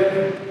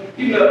right.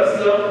 Keeping up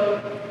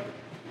stuff.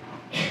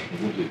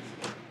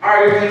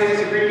 Arguments,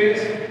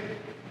 disagreements.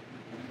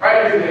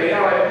 Right?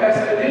 Like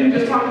Pastor, didn't you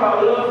just talk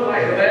about love for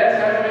like the last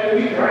half of the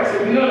week, right? So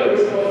we know that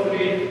we're supposed to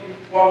be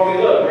walking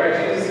in love, right?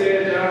 Jesus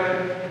said in John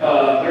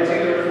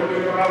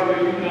 13:34-35,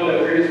 we know that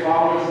we're his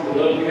followers, the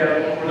love we have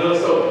one for another.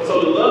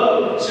 So the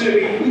love should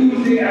be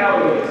oozing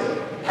out of us,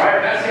 right?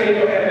 Not saying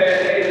you don't have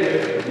bad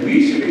days, but we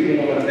should be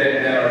the ones that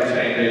are the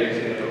change agents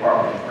in the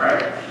department,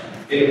 right?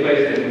 In the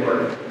place that we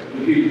work, the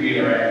people we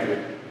interact with.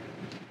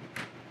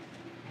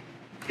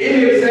 It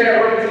is a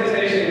sad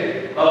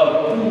representation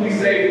of who we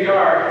say we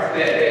are,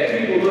 that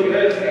people look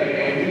at us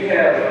and we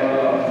have,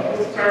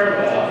 what's the term,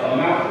 a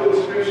mouthful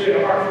of scripture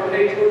and a heart full of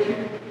hate towards you.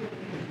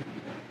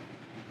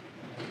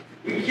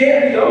 We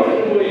can't be open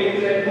when we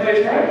use that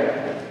place, right?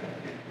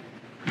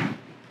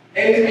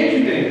 And it's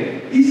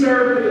interesting. He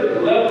served with a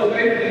level of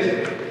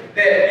faithfulness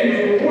that he was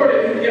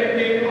rewarded. He kept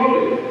being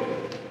promoted.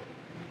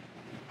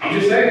 I'm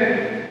just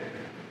saying.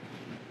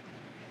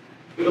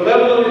 With a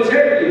level of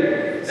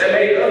integrity that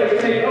made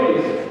others take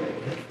notice.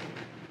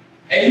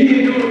 And he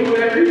didn't do it for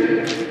that reason.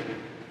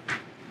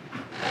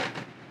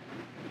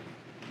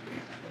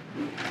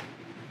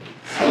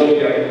 I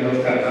look at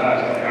those kind of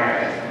eyes, like, all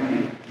right.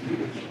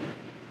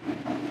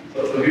 So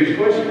here's the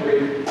question for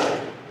you.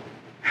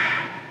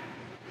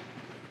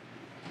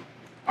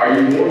 Are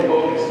you more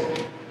focused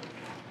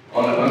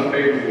on the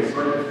unfavorable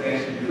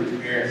circumstances you're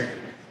experiencing,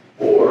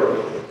 or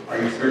are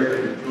you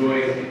searching for joy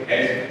and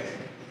excellence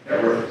that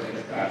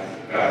represents God?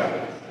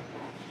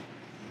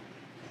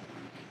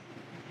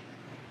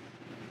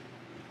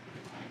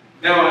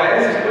 Now, when I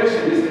ask this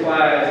question, this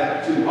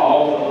applies to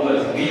all of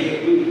us, me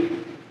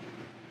included.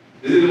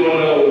 This is one of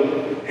those,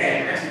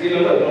 man, Pastor,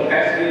 don't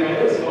Pastor,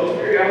 this Holy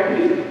Spirit, I don't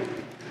need it.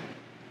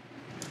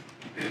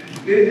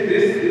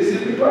 This is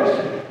the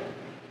question.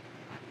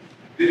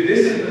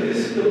 This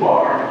is the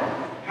bar.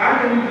 How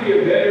can we be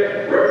a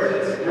better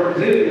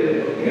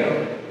representative of Him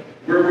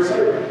where we're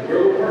serving, where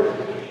we're working?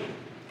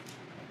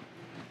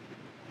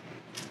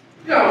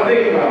 I'm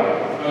thinking about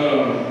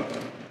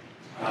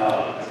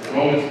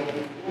Romans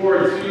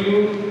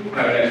 4:2. I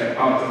haven't actually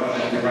talked about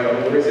that right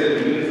over. It says,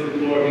 "The goodness of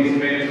the Lord leads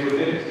man to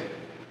repentance."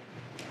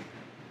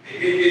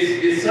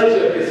 It's such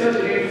an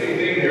interesting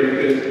thing here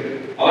because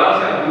a lot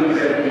of times we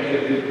look at it in an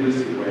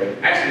individualistic way.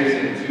 Actually, it's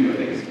in 2. I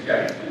think it's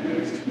chapter 2.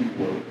 It's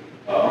 2:4.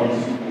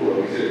 Romans 2:4.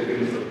 We said the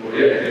goodness of the Lord.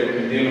 Yeah, they were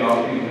condemning all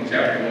the people in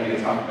chapter 1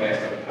 and talking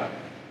fast about it.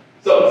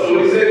 So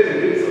what he says, the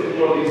goodness of the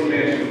Lord leads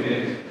man to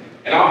repentance.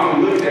 And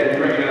often we look at it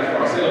and recognize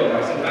for ourselves,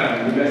 like sometimes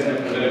we mess up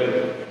whatever.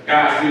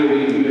 God still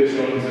leads you,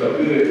 showing himself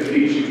good,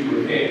 leads you to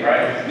repent,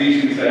 right?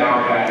 Leads you to say, oh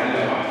God, I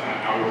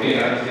repent,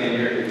 I understand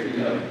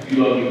you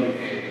love me,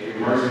 and your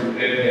mercy with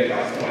everything. I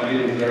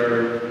didn't deserve,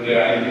 I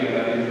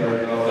didn't deserve,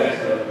 and all that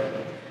stuff.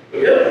 But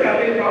the other thing I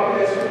think about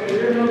that scripture,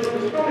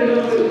 there's probably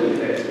another way to look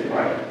at that too,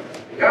 right?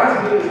 God's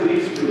goodness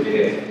leads to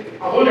repentance.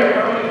 I wonder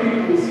how many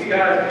people will see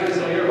God's goodness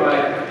on your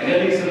life and then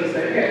lead to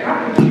say, hey, how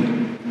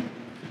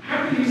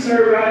can you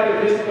serve God in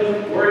the midst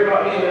of worry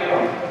about being at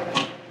all?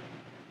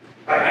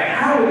 Like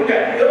how you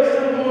got ill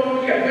stuff going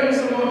on, you got family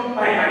stuff going on,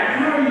 like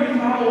how are you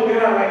following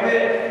God like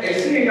that and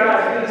seeing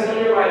God's goodness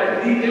on your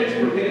life lead them to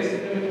repentance to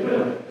Him as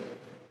well?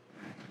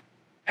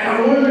 And I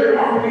wonder,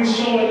 are we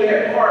showing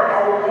that part?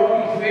 Are we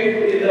walking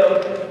faithfully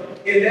enough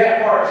in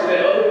that part so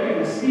that other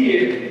people see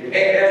it, and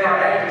as our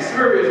active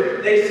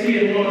service, they see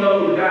and want to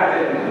know the God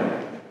that we know?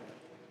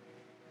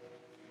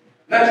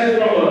 Not just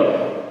from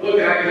a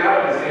looking at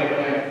God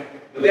standpoint,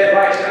 but that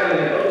light shining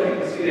that other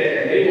people see that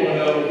and they want to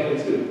know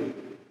Him too.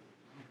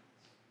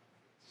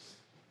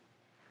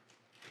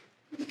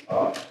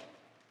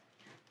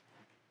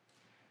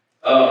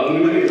 When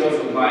we look at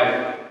Joseph's life,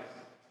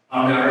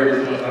 and I heard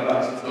this once, I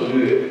thought it was so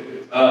good.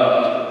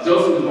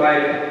 Joseph's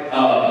life,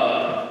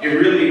 it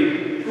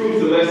really proves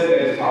the lesson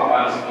that is taught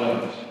by the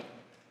sponge.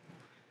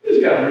 This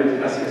guy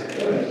really, I said,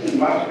 sponge, you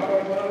watch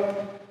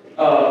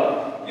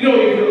you know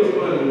when you fill a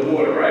sponge with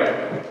water, right?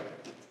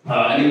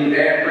 And then you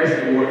add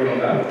pressure, the water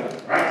comes out of it,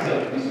 right? So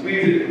you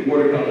squeeze it, the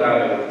water comes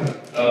out of it.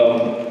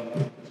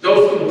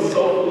 Joseph was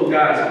so full of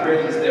God's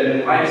presence that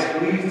when life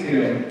squeezed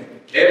him,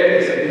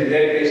 evidence of his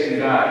dedication to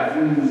God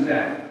oozed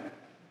out.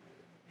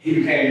 He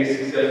became a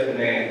successful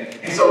man.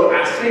 And so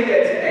I say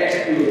that to ask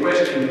you a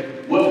question: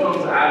 what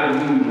comes out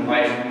of you when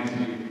life squeezes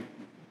you?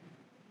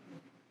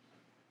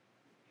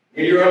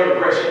 When you're under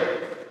pressure,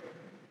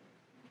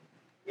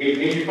 when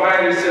you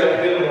find yourself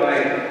feeling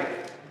like,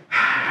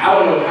 I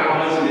don't know how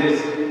much of this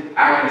I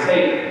can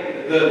take,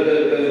 that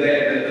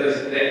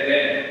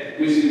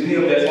which is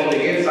him that's on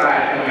the inside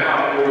come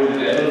out, or is it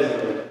that other stuff?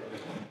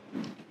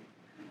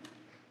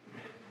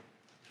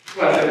 So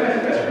I said,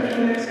 that's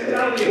scripture that says,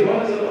 out of the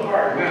abundance of the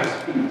heart, mouth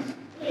speaks.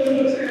 You know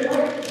what I'm saying?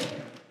 Right?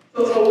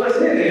 So what's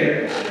in there?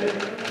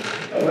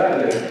 Oh, out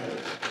of there.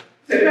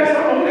 Say, Pastor, I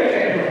don't know where that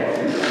came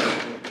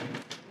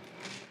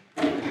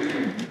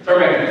from. Turn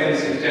back to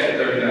Genesis chapter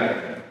 39.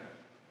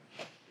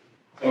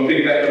 So I'm going to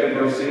pick back up in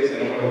verse 6, and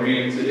I'm going to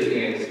read to the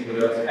end and see what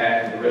else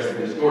happened in the rest of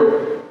the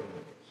story.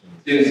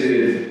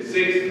 Genesis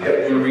 6,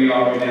 we're going to read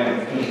all the way down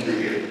to 23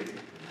 here.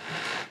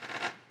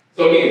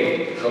 So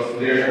again, Joseph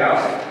there in the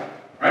house.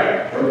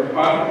 Right? Verse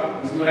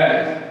 5. This is what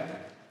happens.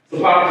 So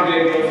Potiphar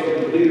gave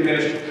Joseph complete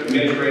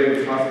administrative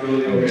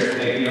responsibility over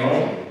everything he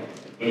owned.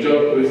 When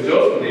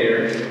Joseph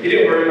there, he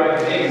didn't worry about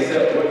the thing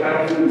except what kind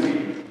of food he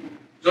eat.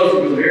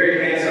 Joseph was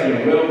very handsome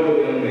and well-built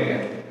young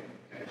man.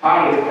 And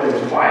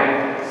Potiphar's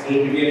wife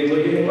soon began to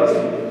look at him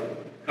lustfully.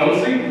 Come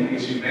sleep with me,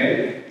 she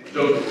demanded.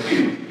 Joseph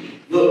refused.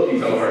 Look, he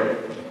told her,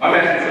 my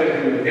master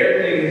trusts me with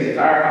everything in his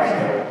entire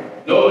household.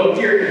 No one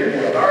here can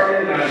more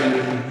authority than I do.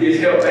 He has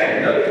held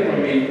back nothing from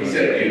me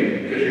except you,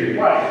 because you're your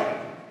wife.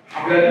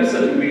 How could I do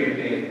such a wicked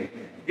thing?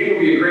 It would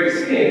be a great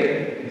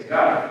sin against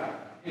God.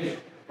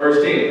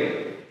 Verse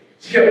 10.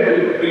 She kept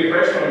putting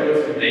pressure on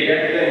Joseph day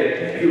after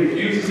day. He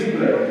refused to sleep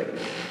with her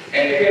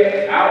and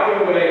kept out of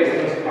her way as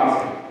much as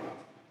possible.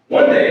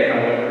 One day,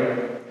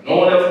 however,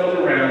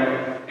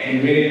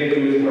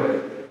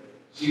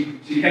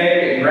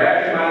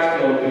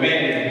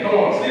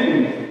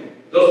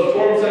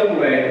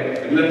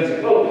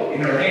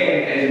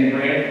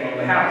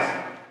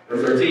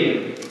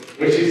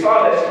 When she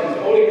saw that she was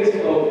holding his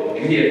cloak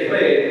and he had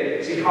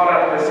fled, she called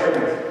out to her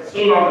servants.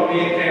 Soon all the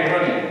men came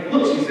running.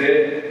 Look, she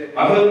said,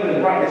 my husband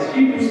has brought this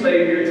Hebrew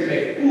slave here to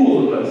make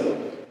fools of us.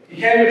 He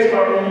came into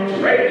my room to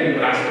rape me,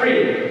 but I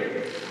screamed.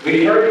 When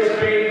he heard me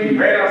scream, he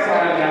ran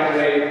outside and got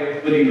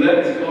away, but he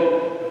left his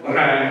cloak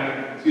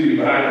behind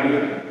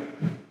him.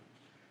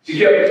 She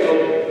kept the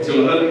cloak until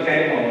her husband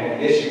came home,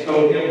 and then she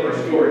told him her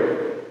story.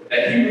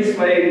 That Hebrew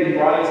slave who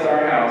brought into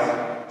our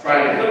house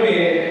tried to come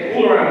in and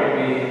fool around with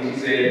me, and she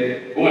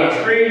said, but when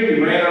I screamed, he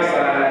ran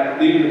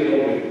outside, leaving the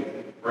cloak with me.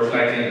 Verse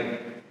 19.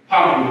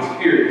 Potiphar was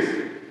furious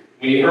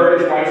when he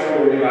heard his wife's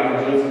story about how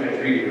Joseph had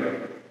treated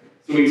her.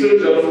 So he took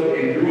Joseph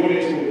and threw him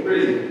into a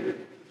prison,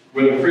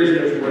 where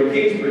the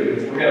king's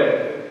prisoners were held.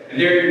 And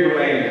there he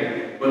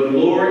remained. But the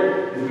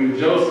Lord was with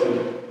Joseph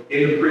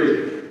in the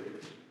prison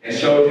and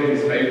showed him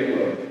his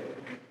faithful love.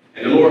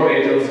 And the Lord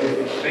made Joseph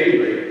a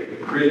favorite with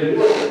the prison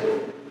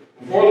warden.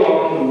 Before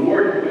long, the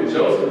warden put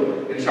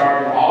Joseph in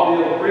charge of all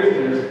the other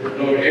prisoners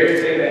and over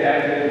everything that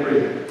happened in the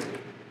prison.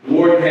 The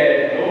warden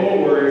had no more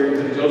words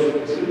until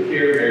Joseph took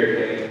care of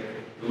everything.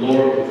 The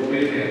Lord was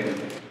with him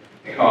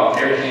and caused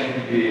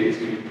everything he did to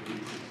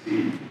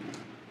succeed.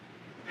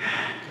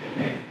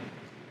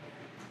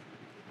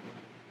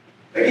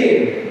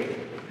 Again,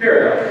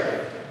 paradox.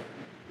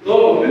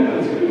 Lord, we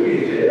want to be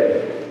in jail.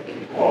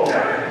 Oh,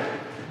 God.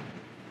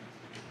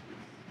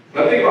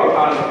 When I think about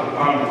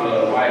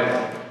Potiphar's wife,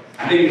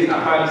 I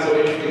find it so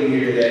interesting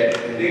here that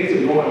things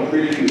are going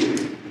pretty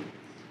good.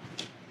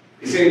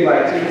 It seems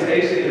like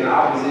temptation and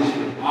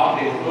opposition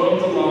often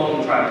comes along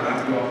and try to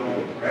knock you off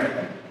course, right?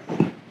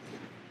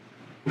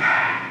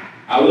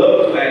 I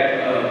love the fact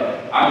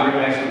I dream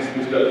actually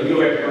switched up. You go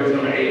back to verse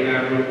number 8 and 9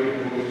 real quick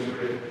before we just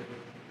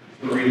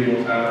read it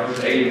one time.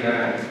 Verses 8 and 9.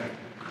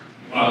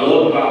 What I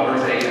love about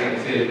verse 8 and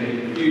 9 says, when he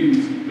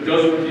refused, but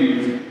Joseph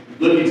refused,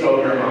 look, he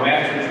told her, my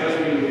master entrusts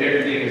me with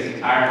everything in his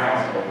entire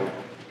household.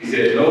 He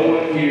said, no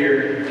one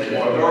here has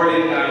more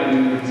authority than I do.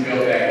 He's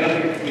held back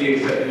nothing from me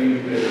except you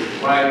because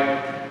it's right.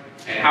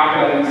 And how can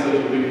I do such a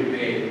wicked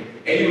thing?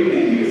 And you would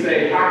think he would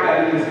say, how can I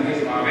do this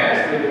against my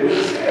master? But what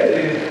he says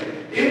is,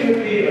 it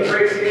would be a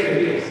great sin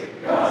against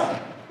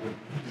God.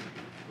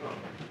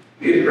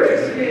 It would be a great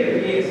sin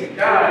against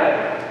God.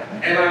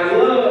 And I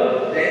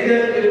love that he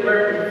doesn't get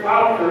reference to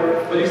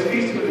Potiphar, but he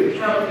speaks with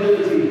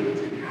accountability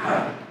to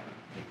God.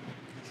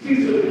 He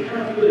speaks with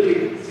accountability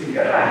to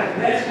God. And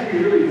that's what we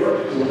really work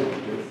for.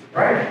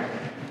 Right?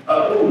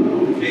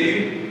 Did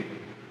you?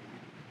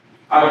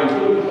 I was to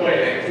the point,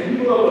 can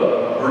you pull up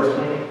a verse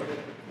for me?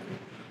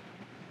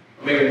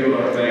 I'm making a good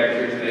on our back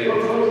here today. Go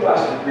to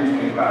Colossians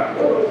 3:25.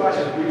 Go to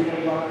Colossians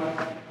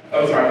 3:25.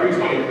 Oh, sorry,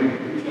 3:23.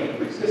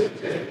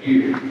 3:23. Just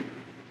here.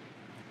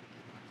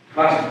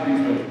 Colossians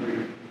 3:23.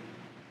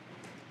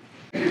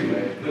 Look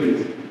at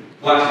this.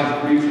 Colossians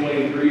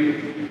 3:23.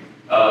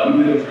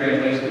 New Living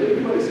Translation. Look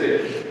at what it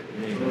says.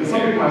 Because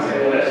some people might say,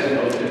 well, that's just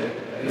no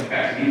in the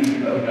past, easy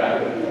of God.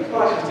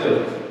 Colossians tells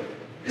us.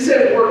 It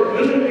says, work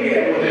diligently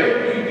at whatever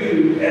you do,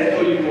 as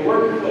though you were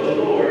working for the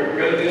Lord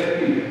rather than for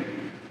people.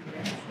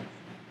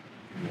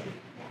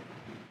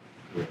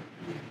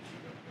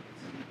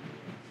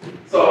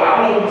 So I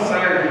don't know if you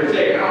signed for a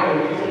check. I don't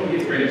know if you want to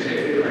get ready to check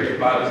it or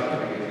everybody's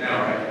coming in now,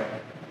 right?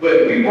 But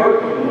we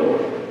work for the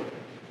Lord.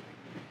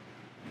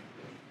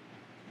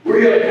 We're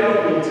held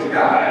accountable to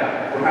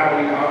God for how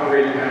we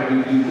operate and how we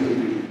do what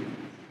we do.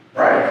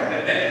 Right?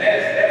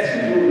 That's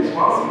who we're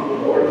responsible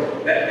for.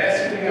 That's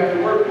who we have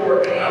to work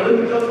for. And I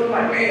look at Joseph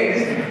like,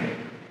 man,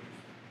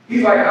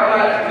 he's like, I'm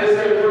not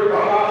necessarily worried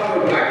about Potiphar,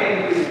 but I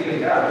can't do this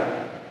against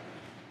God.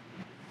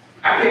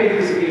 I can't do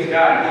this against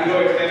God. Can you go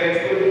explain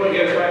that to the point?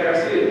 Yes, right, I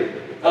said.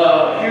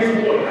 Here's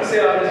the point. I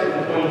said all this with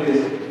the point is,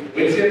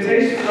 when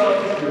temptation comes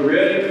to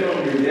derail you from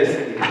your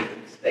destiny,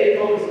 stay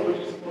focused on what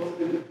you're supposed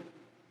to do.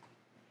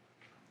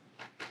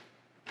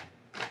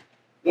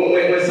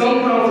 When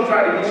someone comes to try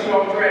to get you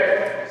off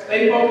track,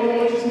 stay focused on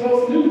what you're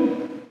supposed to do.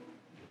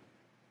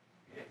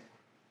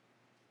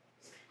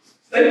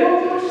 Stay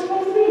focused on what you're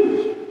supposed to do.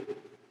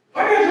 I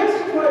got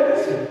Joseph like,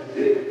 listen,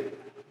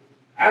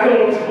 I know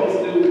what I'm supposed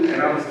to do,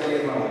 and I'm going to stay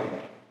in my life.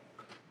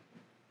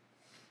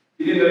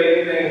 He didn't let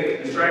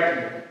anything distract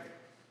him.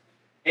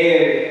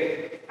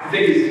 And I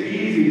think it's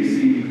easy to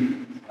see,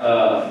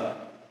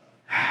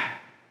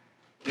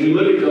 when you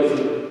look at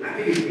Joseph, I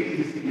think it's easy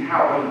to see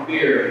how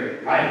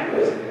unfair life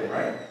was to him,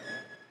 right?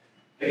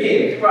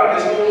 Again, throughout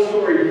this whole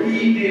story,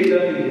 he did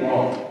nothing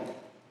wrong.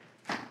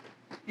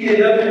 He did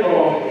nothing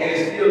wrong and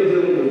is still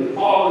dealing with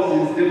all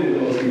of his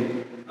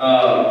difficulty.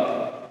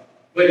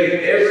 But in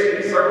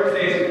every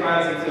circumstance he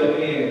finds himself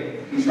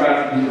in, he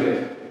tries to do it.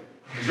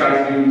 He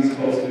tries to do what he's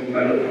supposed to do.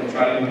 Like, look, I'm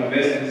trying to do my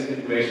best in this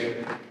situation.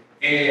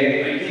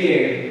 And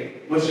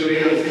again, what you'll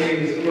end up seeing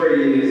in the story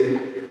is,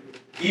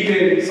 even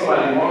if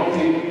somebody wrongs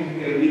you, you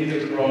can leave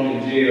him thrown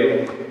in jail.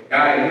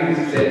 God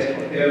uses that to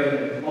propel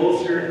him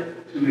closer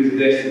to his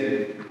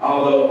destiny.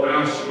 Although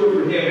I'm sure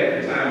for him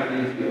at the time he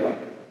didn't feel like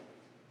it.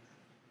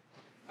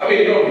 I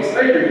mean,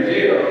 slavery in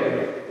jail.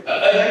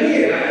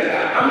 Again,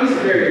 I'm just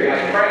very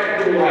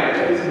practical, like,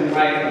 this is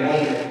life in the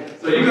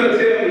moment. So you're going to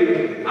tell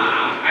me,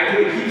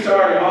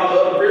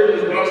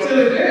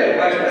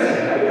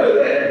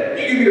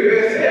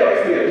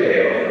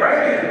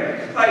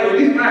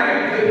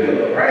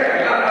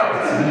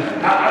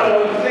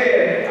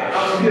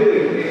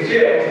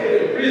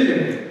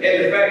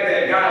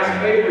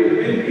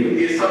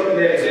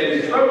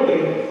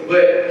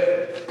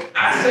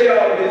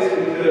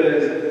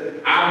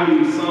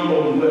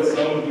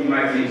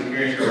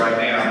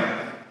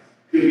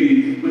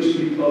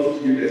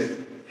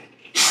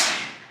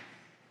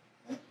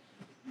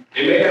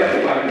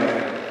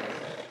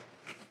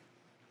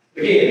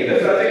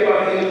 That's what I think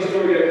about the end of the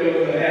story that we know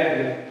going to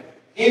happen.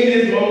 In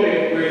this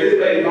moment where this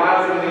lady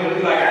lies on him,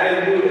 he's like, I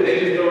didn't do it. They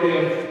just throw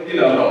him,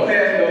 don't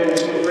pass go to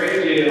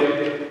straight jail.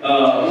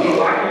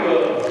 Lock him up.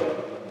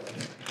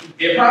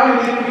 It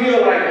probably didn't feel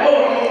like, oh,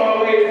 I'm on my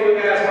way to what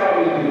God's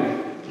probably do.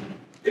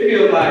 It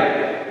feels like,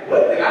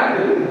 what did I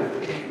do?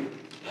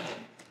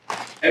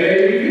 And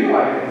maybe you feel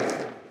like that.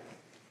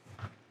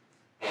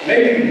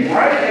 Maybe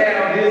right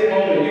now, this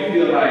moment, you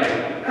feel like,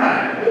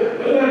 God,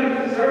 what do I do to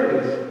deserve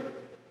this?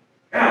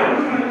 God,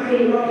 what am I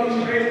doing with all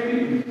these crazy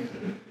people?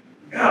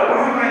 God, why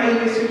am I in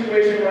this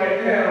situation right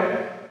now?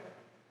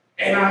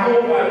 And I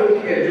hope by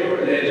looking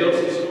at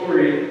Joseph's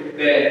story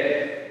that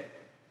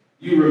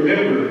you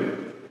remember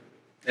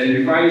and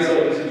you find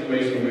yourself in a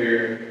situation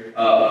where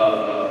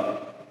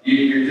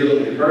you're dealing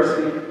with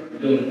adversity, you're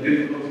dealing with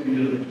difficulties, you're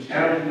dealing with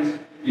challenges,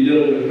 you're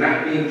dealing with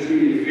not being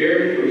treated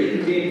fairly or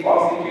even being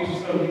falsely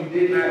accused of something you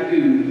did not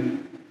do.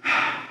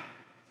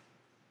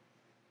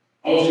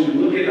 I want you to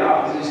look at the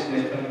opposition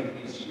that's coming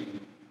against you.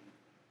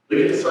 Look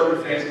at the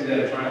circumstances that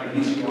are trying to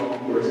get you off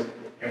course,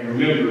 and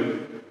remember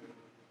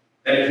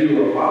that if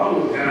you are a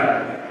follower of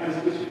God is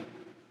with you.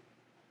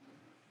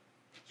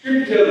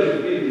 Scripture tells us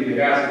repeatedly that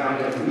God's not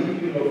going to leave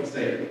you nor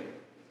forsake you.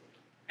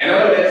 And I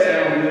know that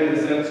sounds good in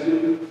Sunday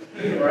school,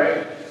 right?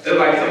 That's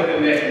like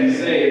something that we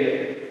say,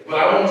 but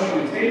I want you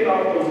to take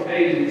off those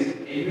pages,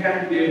 and you have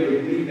to be able to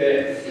believe that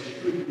it's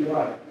true to your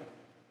life.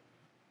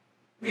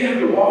 We have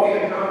to walk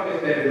in the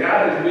confidence that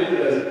God is with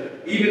us,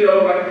 even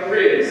though, like we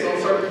read, some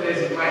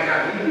circumstances might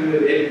not be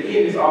good, at the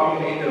end it's all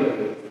going to end up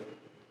good.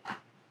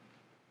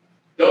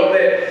 Don't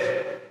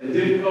let the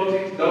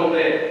difficulties, don't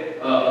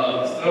let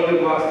the stumbling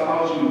blocks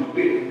cause you to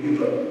quit and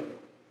give up.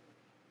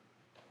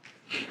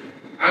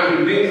 I'm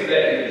convinced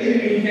that the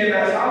enemy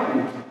cannot stop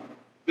you,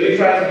 but he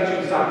tries to get you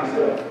to stop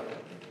yourself.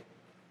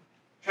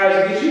 Tries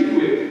to get you to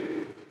quit.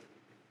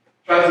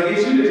 Tries to get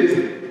you to just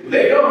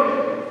let go.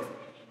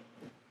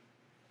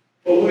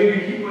 But will you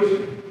keep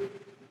pushing?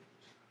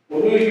 But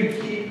will you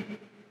keep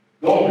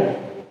going?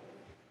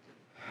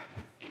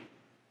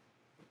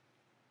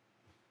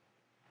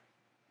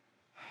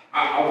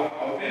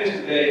 I'll finish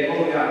today.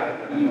 Only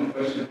I do my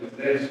question because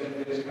there's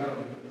something that's kind of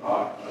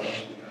odd. I want you to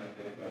kind of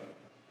think about it.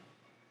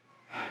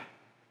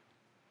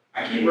 I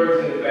keep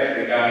referencing the fact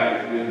that God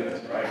is with us,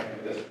 right?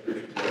 That's the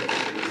scripture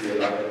text. He says,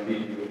 "I will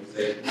lead you with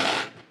safety."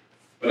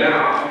 But now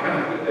I'll kind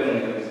of put that on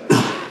the other side.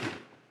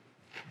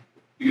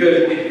 Because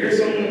if you're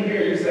someone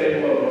here and you say,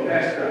 well,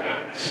 Pastor,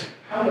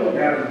 how know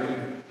God is with you?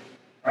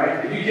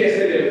 Right? If you can't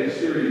say that with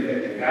surety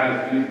that God is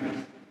with you,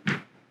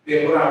 then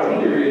what I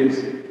wonder is,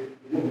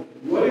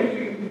 what are you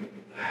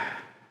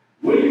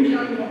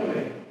counting on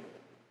today?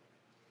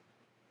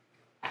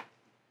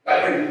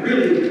 Like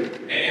really,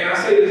 and I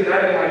say this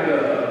not in like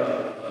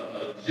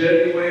a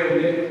judgy way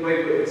or negative way,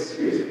 but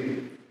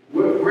seriously,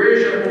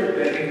 where's your hope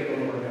that things are going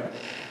to work out?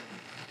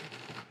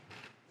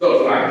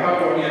 So I can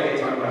talk about me, I can't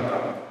talk about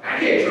God. I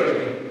can't trust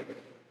me.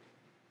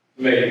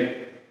 Maybe.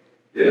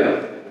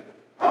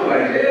 I'll be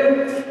like, I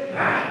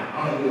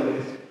don't do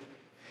this.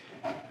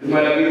 This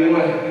might not be the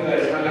one.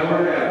 It might not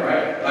work out,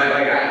 right? I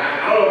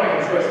don't know if I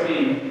can trust me.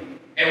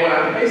 And when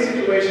I face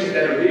situations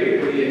that are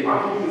bigger for me, if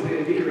I'm focused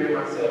in bigger in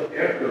myself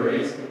effort or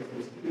in some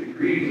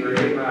degrees or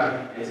in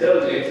my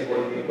intelligence or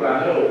the people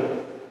I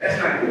know, that's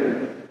not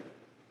good.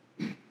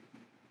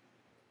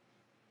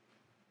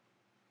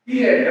 He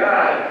had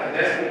God, and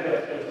that's what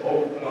helped him to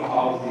overcome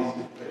all of these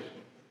situations.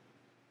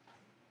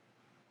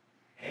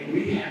 And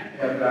we have to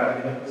have God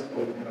to help us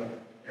overcome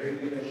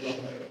everything that's going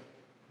on.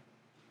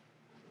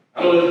 I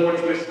know there's more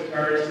twists and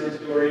turns to the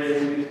story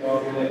and we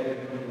talk about that in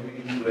the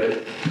week, but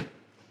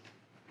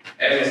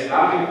as a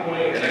stopping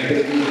point, and I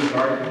guess we will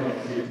start point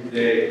here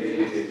today,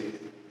 is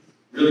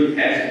really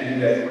asking you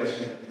that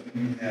question: do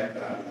you have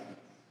God?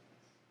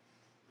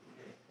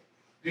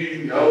 Do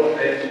you know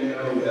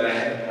that I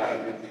have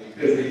God with me?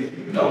 Because if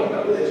you don't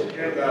know that you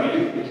have God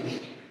with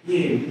you,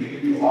 you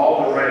can do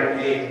all the right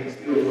things and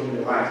still live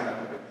your lifestyle.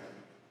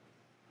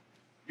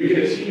 You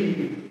can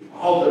achieve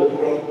all the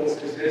quote-unquote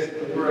success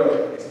in the world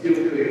and still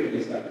feel it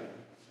inside.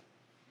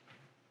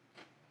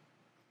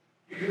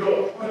 You can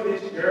go on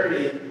this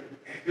journey and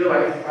feel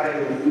like you're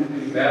fighting a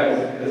losing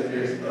battle because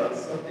there's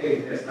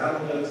something that's not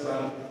on the other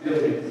side of the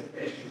feeling.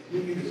 As you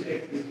continue to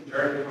take this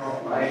journey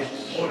called life,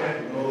 you don't have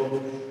to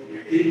go,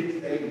 you're hitting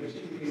these things, you're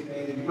achieving these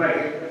things, and you might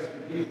get impressed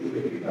with people,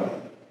 but you know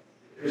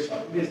there's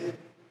something missing.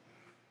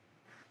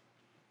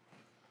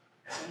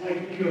 And so I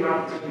give you an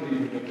opportunity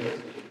to make those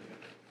decisions.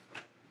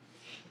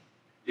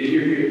 If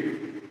you're here,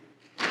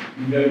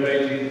 you've never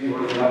made Jesus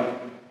your life.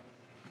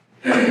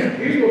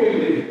 Here's what we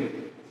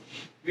believe.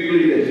 We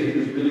believe that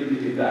Jesus really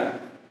did die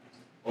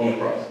on the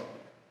cross.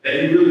 That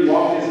he really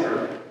walked this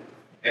earth.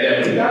 And that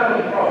when he died on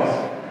the cross,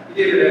 he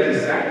did it as a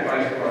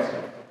sacrifice for us.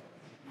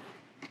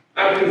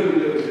 Not because we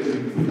live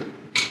physically,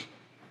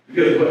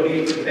 because what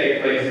needs to take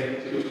place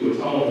to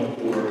atone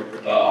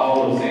for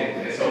all those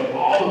things. And so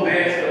all the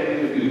bad stuff we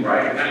would do,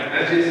 right?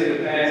 Not just in the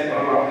past, but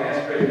our past,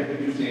 present, and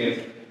future sins.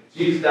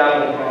 Jesus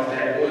died on the cross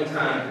at one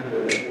time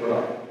for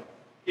life.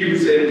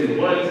 Hebrews said it was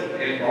once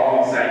and for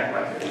all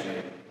sacrifice for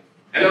sin.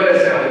 I know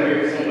that sounds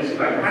weird for someone. She's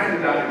like, why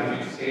did God in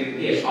the future sin?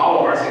 Yes, all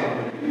of our sins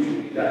in the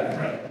future, He died in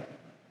front.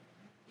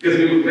 Because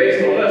if it was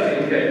based on us, He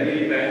had to get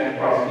it back on the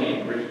cross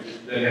again,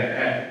 which doesn't have to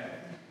happen.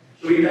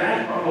 So He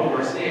died for all of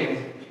our sins.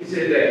 He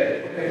said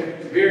that, okay,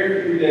 He was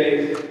buried for 3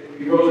 days.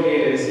 He rose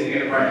again and is sitting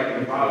at the right hand of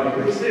the Father.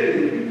 What He said is,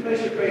 if you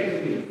place your faith in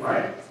Me,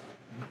 right?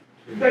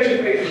 If you place your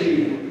faith in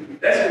Me,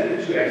 that's what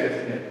gives you access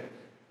to Him.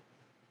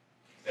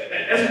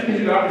 That's what gives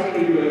you the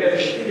opportunity to do it.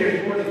 That's what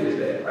there's more than just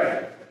that,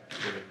 right?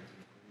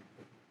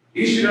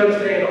 You should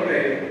understand,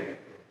 okay,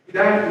 He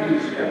died for you,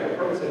 you should have a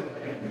purpose and a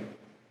plan.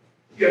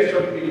 You have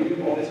struck me to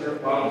do on this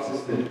earth while I'm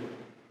assistant.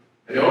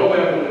 And the only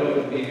way I'm going to know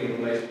is being in a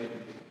relationship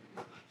with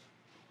you.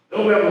 The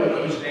only way I'm going to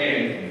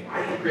understand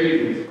why He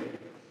created me.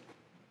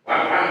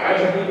 Why'd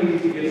you give me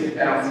to get some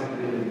talents and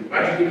abilities?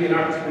 Why'd you give me an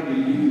opportunity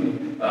to use them?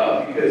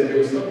 Because there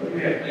was something you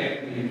had planned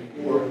for me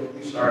before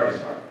you started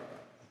this.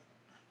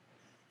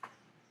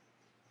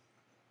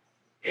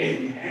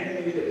 And you had to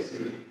make that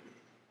decision.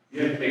 You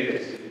have to make that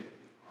decision.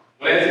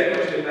 When I ask that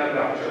question, it's not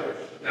about church.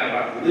 It's not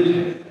about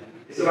religion.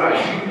 It's about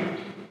you.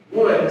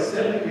 One,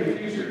 settling your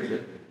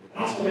future.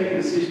 Also make a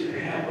decision to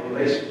have a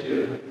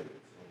relationship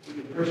with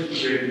the person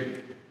you're married.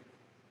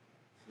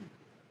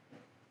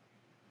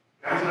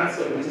 God's not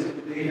some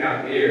mystical thing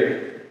out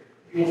there.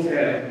 He wants to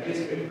have an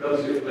intimate,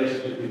 fellowship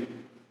relationship with you.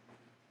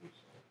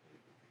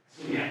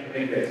 So you have to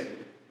make that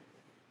decision.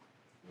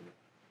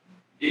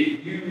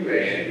 If you,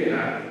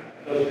 again,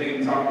 another thing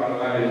we talk about a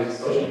lot is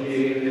social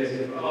media and this,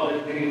 and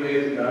there's many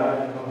ways to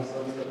God and all this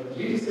other stuff.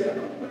 Jesus said,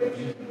 I'm going to put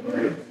you in the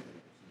Word.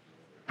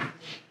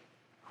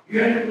 You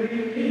have to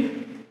believe in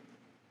Me.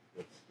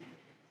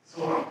 So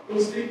I'm going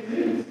to stick with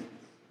this.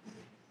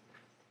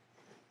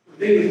 The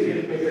thing is, we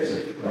have to make that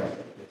shit for Christ.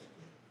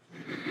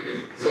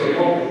 So we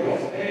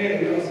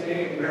don't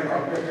stand, we have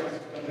our prayer house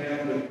come down,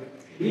 but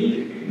you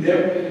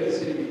never make that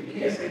decision. You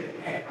can't say,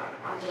 hey,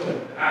 I'm going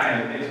to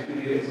die in the next 2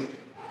 years.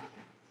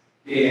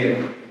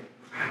 And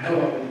I know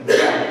I'm going to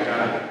die with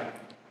God.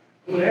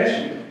 I'm going to ask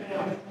you,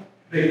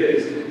 make that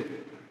decision.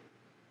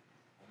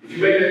 If you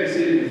make that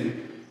decision,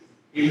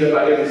 even if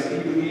I never see you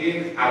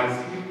again, I will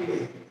see you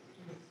again.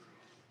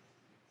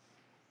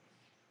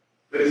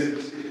 But it's a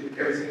decision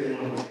every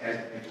single one of us has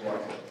to make for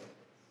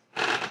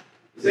ourselves.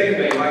 The second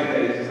thing like that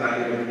is just not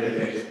giving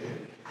dedication.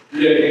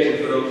 Dedication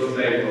for those who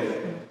say, well,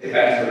 if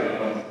Pastor,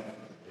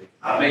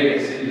 I made a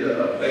decision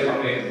to place my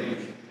faith in you.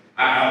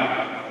 I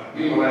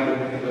my life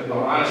with you, but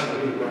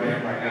honestly, where I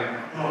am right now,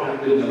 I don't have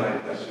to live the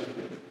life that I should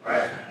live,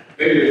 right?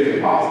 Maybe there's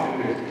impossible,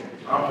 maybe there's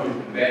trauma,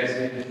 there's bad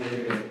decisions,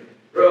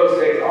 drugs,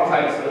 sex, all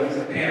types of stuff. He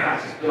said, man, I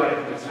just feel like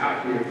it's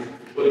out here.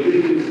 But the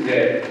good news is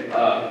that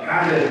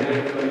God has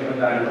never come to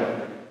die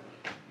alone.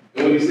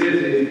 And what He says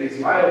is, in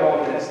spite of all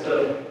of that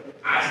stuff,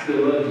 I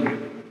still love you.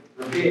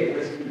 Repent,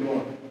 let's keep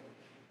going.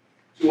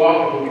 Too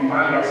often when we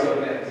find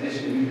ourselves in that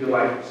position, we feel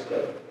like we're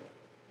stuck.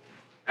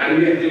 And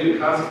we have to deal with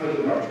the consequences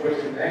of our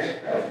choices and actions.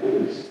 That's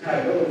foolish. How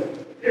it goes.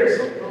 There's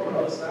something on the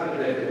other side of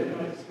that we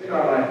don't spend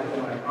our life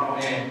feeling like, oh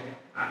man,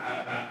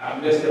 I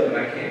messed up and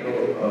I can't go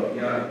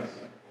beyond this.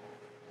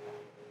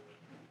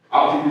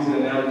 I'll use an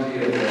analogy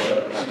of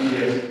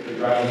GPS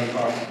driving the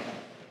car.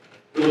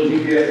 Little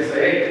GPS will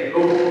say, hey, go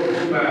forward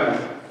 2 miles.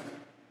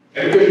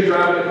 And because you're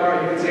driving the car,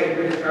 you can take a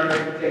big turn, you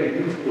can take a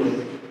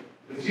detour.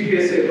 The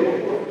GPS said, go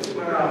forward 2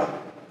 miles.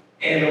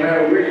 And no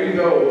matter where you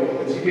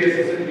go, the GPS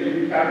will simply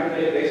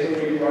recalculate based on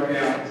where you are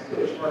now. It's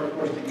still a short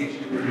course to get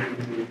you where you need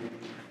to be.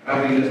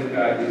 I think that's what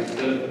God does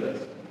with us.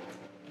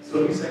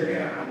 So if you say,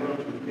 man, I love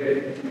to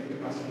dedicate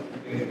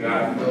to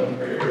God, I love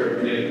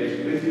prayer,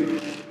 dedication with you.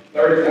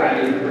 Third is I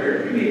need prayer.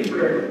 You need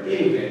prayer for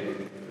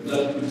anything. There's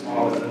nothing too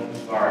small, there's nothing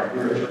too large.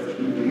 We're a church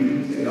who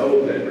believes and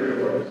knows that prayer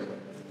works.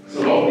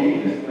 So don't be in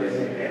this place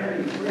saying, man, I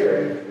need prayer.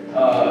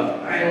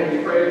 I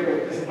only pray for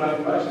this is my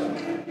question.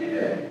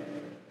 Yeah.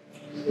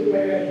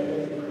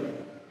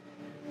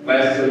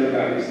 Last Sunday,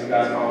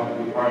 God's called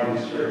to be part of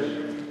this church.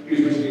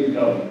 Here's what you need to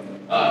know.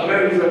 No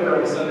matter who's up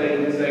there on Sunday,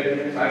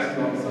 Wednesday, classes,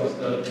 all this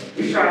other stuff,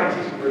 we try to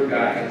teach the Word of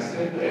God in a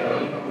simple and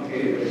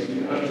uncomplicated way so you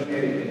can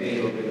understand it and then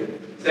go with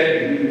it.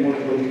 Second, we want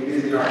to go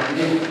visit our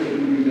community so we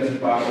can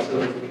justify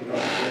ourselves to become a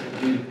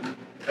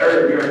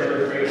Third, we are a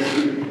church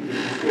family with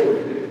different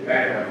stories, different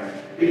backgrounds,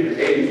 different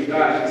ages.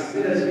 God has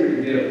sent us here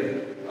together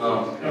to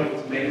come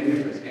to make a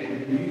difference and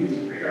to use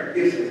to bring our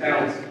gifts and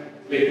talents to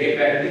make an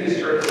impact in this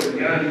church and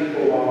beyond these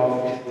four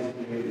walls into this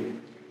community.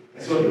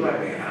 And so you're like,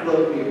 man, I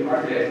love to be a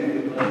part of that. We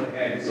would love to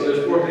have you. So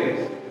there's 4 things.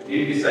 You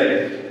need to be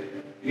saved.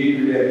 You need to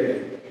be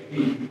dedicated. You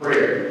need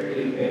prayer.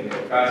 Anything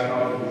that God's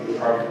calling you to be a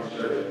part of this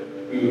church.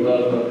 We would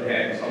love to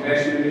have you. So I'm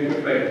asking you to do me a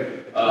favor.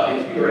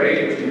 If you are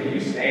able to, can you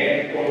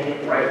stand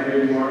right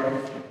where you are?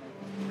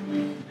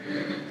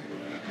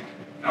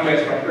 I'm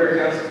asking my prayer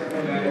council to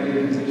come down and get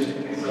in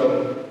position. And so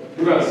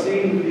we're going to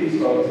sing with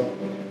these folks.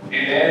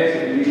 And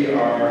as we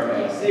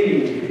are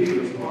singing, if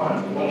you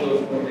respond to one of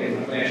those 4 things,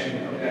 I'm going to ask you to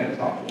come down and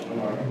talk to one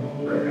of our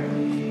prayer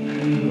council.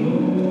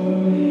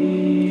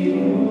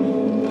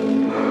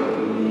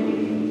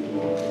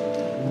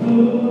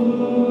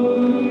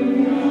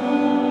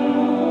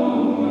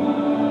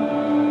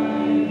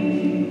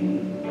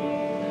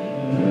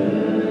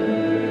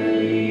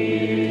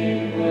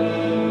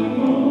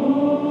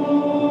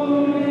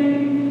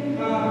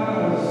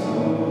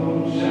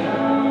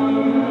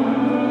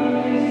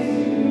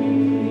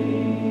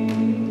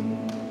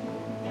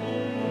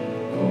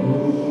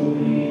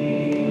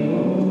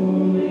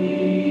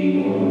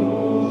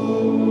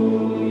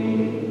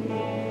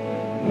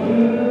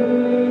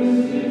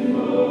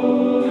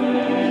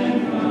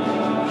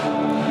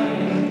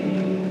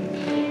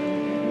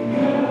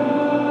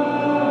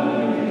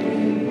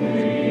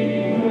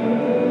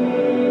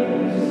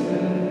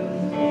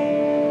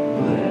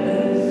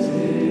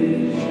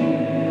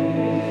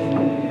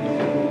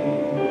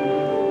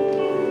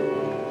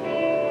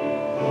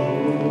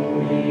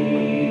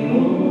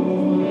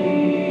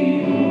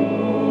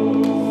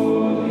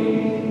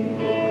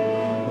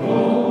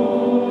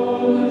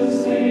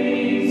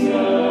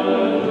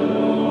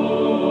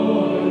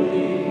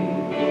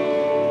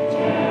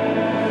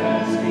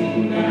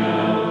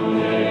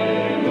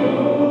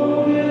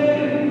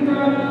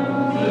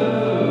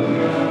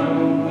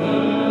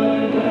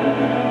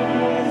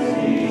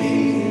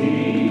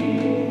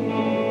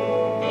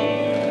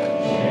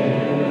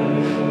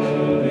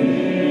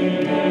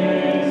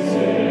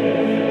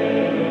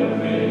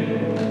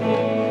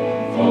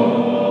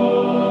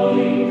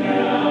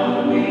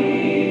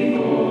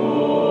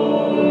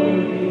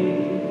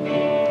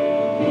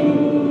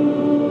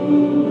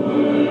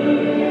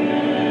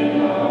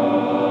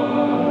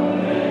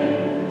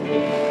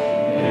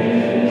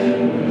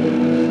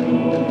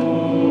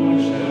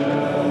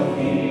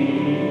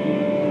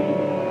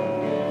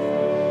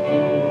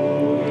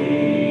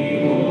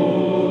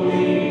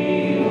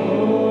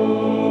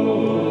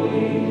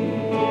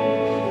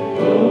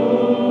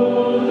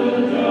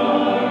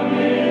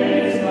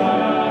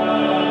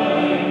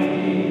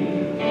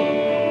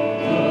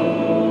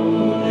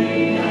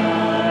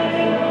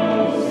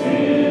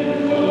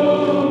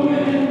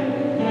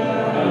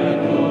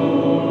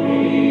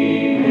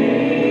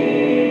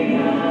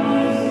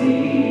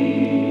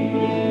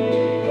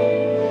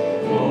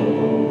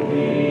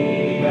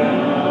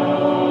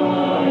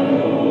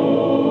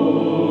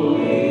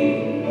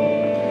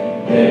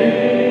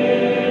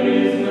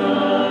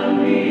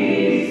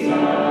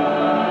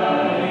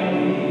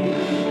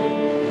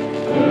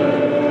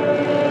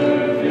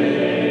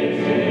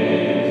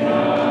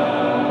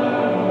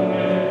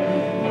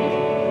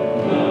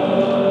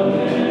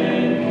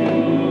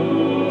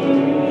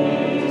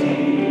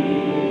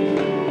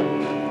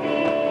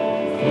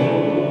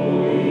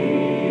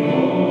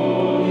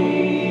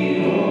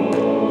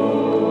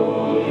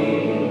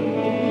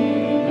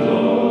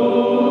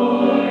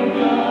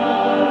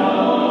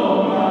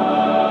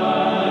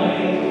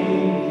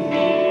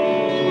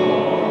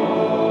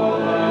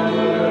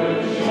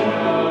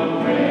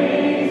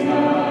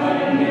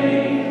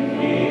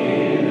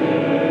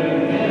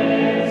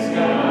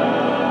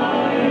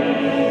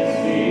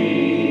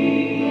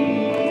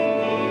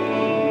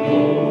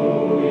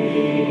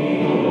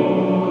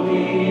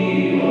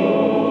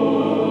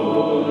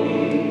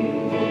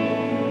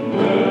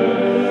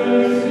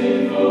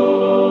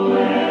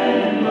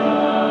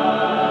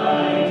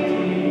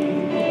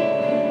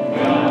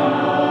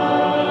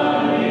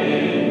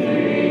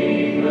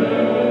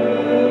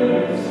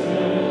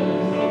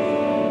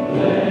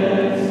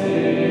 Blessed